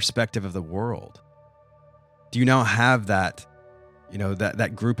change your perspective of the world? Do you now have that,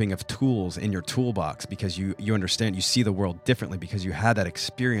 that grouping of tools in your toolbox because you understand, you see the world differently because you had that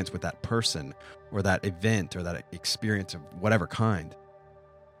experience with that person or that event or that experience of whatever kind?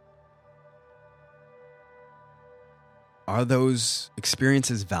 Are those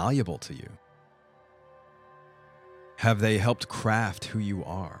experiences valuable to you? Have they helped craft who you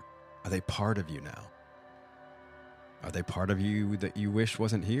are? Are they part of you now? Are they part of you that you wish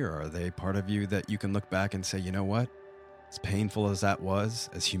wasn't here? Are they part of you that you can look back and say, you know what? As painful as that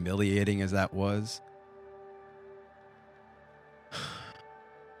was, as humiliating as that was,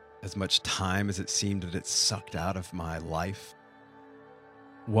 as much time as it seemed that it sucked out of my life,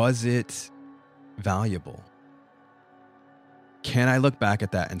 was it valuable? Can I look back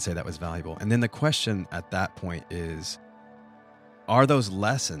at that and say that was valuable? And then the question at that point is, are those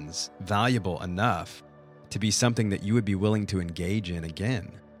lessons valuable enough to be something that you would be willing to engage in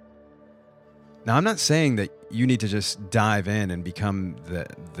again. Now, I'm not saying that you need to just dive in and become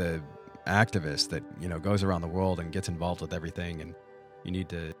the activist that, goes around the world and gets involved with everything, and you need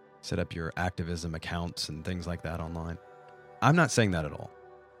to set up your activism accounts and things like that online. I'm not saying that at all.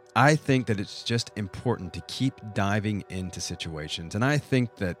 I think that it's just important to keep diving into situations, and I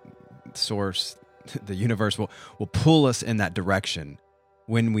think that Source, the universe, will pull us in that direction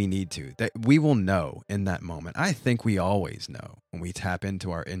when we need to, that we will know in that moment. I think we always know when we tap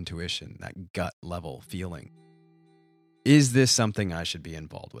into our intuition, that gut level feeling. Is this something I should be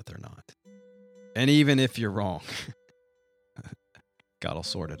involved with or not? And even if you're wrong, God will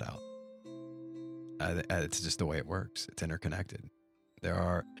sort it out. It's just the way it works. It's interconnected. There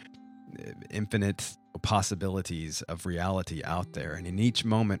are infinite possibilities of reality out there, and in each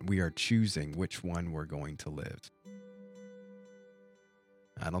moment we are choosing which one we're going to live.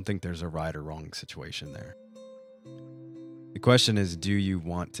 I don't think there's a right or wrong situation there. The question is, do you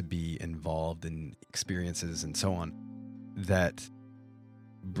want to be involved in experiences and so on that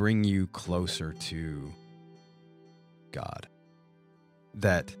bring you closer to God,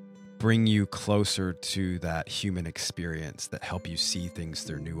 that bring you closer to that human experience, that help you see things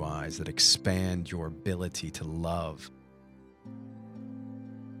through new eyes, that expand your ability to love?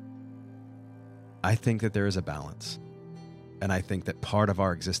 I think that there is a balance. And I think that part of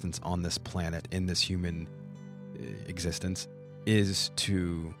our existence on this planet, in this human existence, is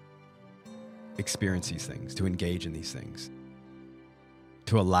to experience these things, to engage in these things,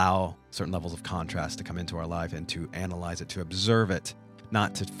 to allow certain levels of contrast to come into our life and to analyze it, to observe it,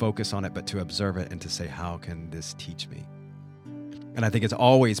 not to focus on it, but to observe it and to say, how can this teach me? And I think it's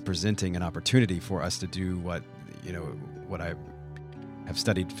always presenting an opportunity for us to do what I have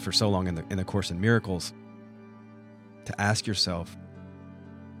studied for so long in the Course in Miracles, to ask yourself,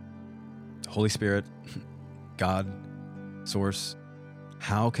 Holy Spirit, God, Source,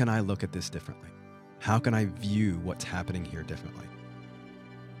 how can I look at this differently? How can I view what's happening here differently?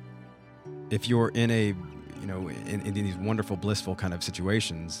 If you're in in these wonderful, blissful kind of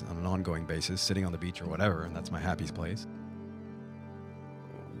situations on an ongoing basis, sitting on the beach or whatever, and that's my happiest place,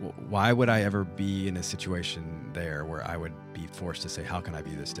 why would I ever be in a situation there where I would be forced to say, how can I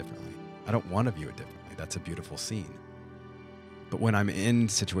view this differently? I don't want to view it differently. That's a beautiful scene. But when I'm in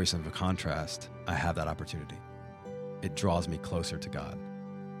situations of contrast, I have that opportunity. It draws me closer to God.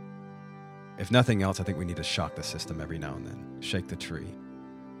 If nothing else, I think we need to shock the system every now and then. Shake the tree.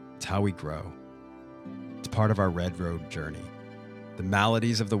 It's how we grow. It's part of our Red Road journey. The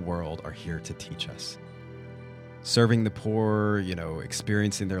maladies of the world are here to teach us. Serving the poor,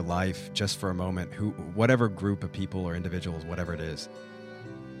 experiencing their life just for a moment, whatever group of people or individuals, whatever it is,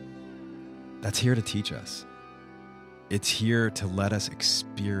 that's here to teach us. It's here to let us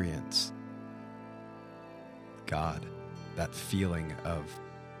experience God, that feeling of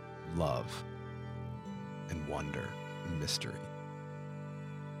love and wonder and mystery.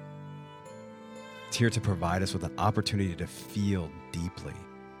 It's here to provide us with an opportunity to feel deeply,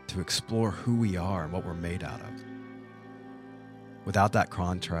 to explore who we are and what we're made out of. Without that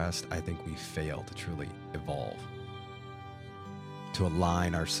contrast, I think we fail to truly evolve, to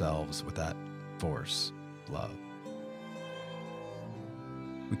align ourselves with that force, love.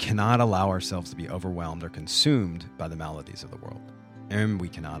 We cannot allow ourselves to be overwhelmed or consumed by the maladies of the world. And we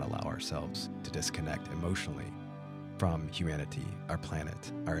cannot allow ourselves to disconnect emotionally from humanity, our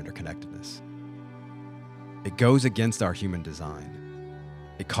planet, our interconnectedness. It goes against our human design.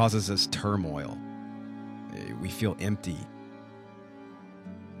 It causes us turmoil. We feel empty.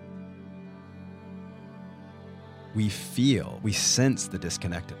 We sense the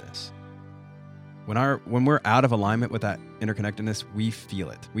disconnectedness. When we're out of alignment with that interconnectedness, we feel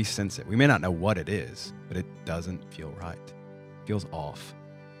it. We sense it. We may not know what it is, but it doesn't feel right. It feels off.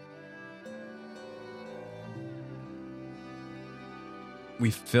 We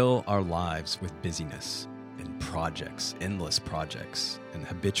fill our lives with busyness and projects, endless projects, and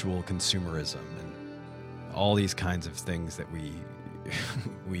habitual consumerism, and all these kinds of things that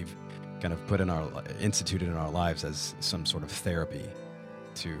we've kind of instituted in our lives as some sort of therapy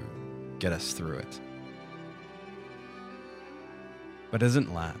to get us through it. But it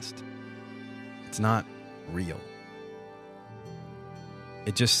doesn't last. It's not real.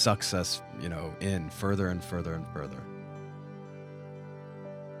 It just sucks us, in further and further and further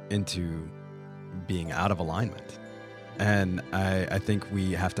into being out of alignment. And I think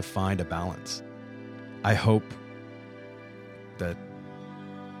we have to find a balance. I hope that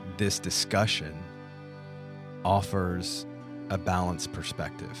this discussion offers a balanced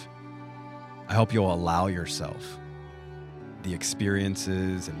perspective. I hope you'll allow yourself the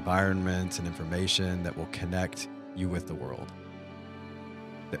experiences, environments, and information that will connect you with the world,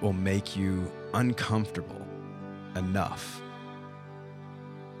 that will make you uncomfortable enough,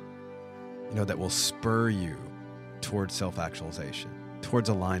 that will spur you towards self-actualization, towards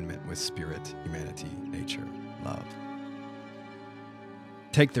alignment with spirit, humanity, nature, love.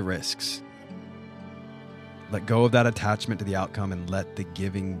 Take the risks. Let go of that attachment to the outcome and let the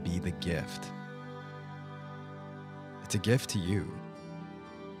giving be the gift. It's a gift to you,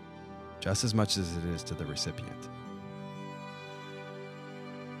 just as much as it is to the recipient.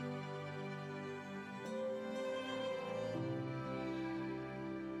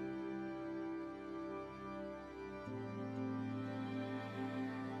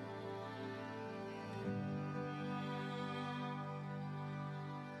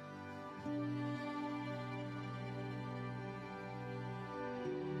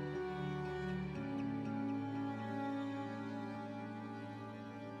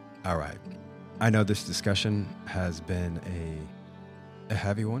 All right. I know this discussion has been a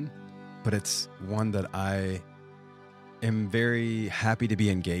heavy one, but it's one that I am very happy to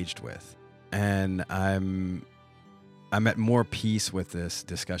be engaged with. And I'm at more peace with this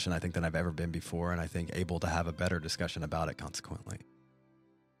discussion, I think, than I've ever been before, and I think able to have a better discussion about it consequently.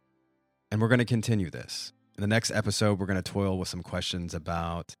 And we're going to continue this. In the next episode, we're going to toil with some questions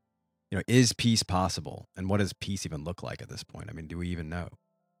about, is peace possible? And what does peace even look like at this point? I mean, do we even know?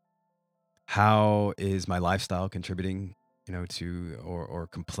 How is my lifestyle contributing, to or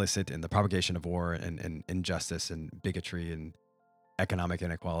complicit in the propagation of war and injustice and bigotry and economic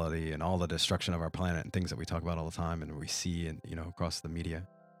inequality and all the destruction of our planet and things that we talk about all the time and we see and across the media?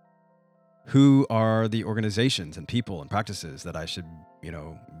 Who are the organizations and people and practices that I should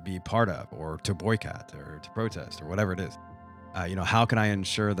be part of, or to boycott or to protest or whatever it is? How can I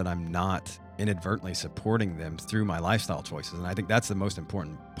ensure that I'm not inadvertently supporting them through my lifestyle choices? And I think that's the most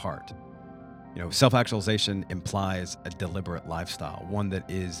important part. Self-actualization implies a deliberate lifestyle, one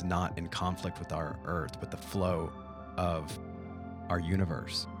that is not in conflict with our earth, with the flow of our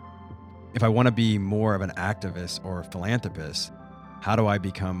universe. If I want to be more of an activist or philanthropist, how do I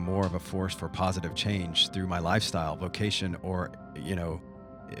become more of a force for positive change through my lifestyle, vocation, or,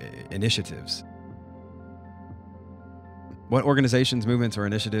 initiatives? What organizations, movements, or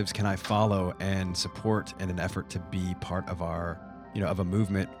initiatives can I follow and support in an effort to be part of of a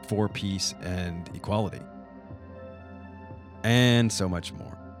movement for peace and equality? And so much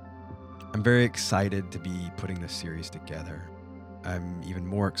more. I'm very excited to be putting this series together. I'm even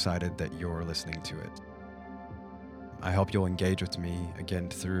more excited that you're listening to it. I hope you'll engage with me again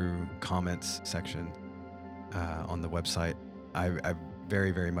through comments section on the website. I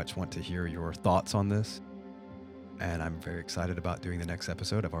very, very much want to hear your thoughts on this. And I'm very excited about doing the next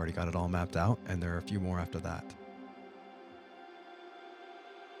episode. I've already got it all mapped out, and there are a few more after that.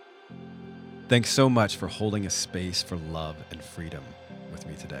 Thanks so much for holding a space for love and freedom with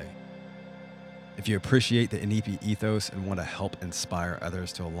me today. If you appreciate the Inipi ethos and want to help inspire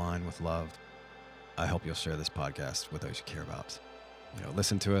others to align with love, I hope you'll share this podcast with those you care about.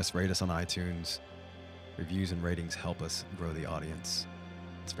 Listen to us, rate us on iTunes. Reviews and ratings help us grow the audience.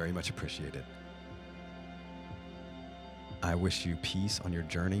 It's very much appreciated. I wish you peace on your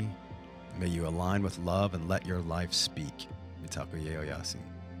journey. May you align with love and let your life speak. Mitaku Yeo Yasin.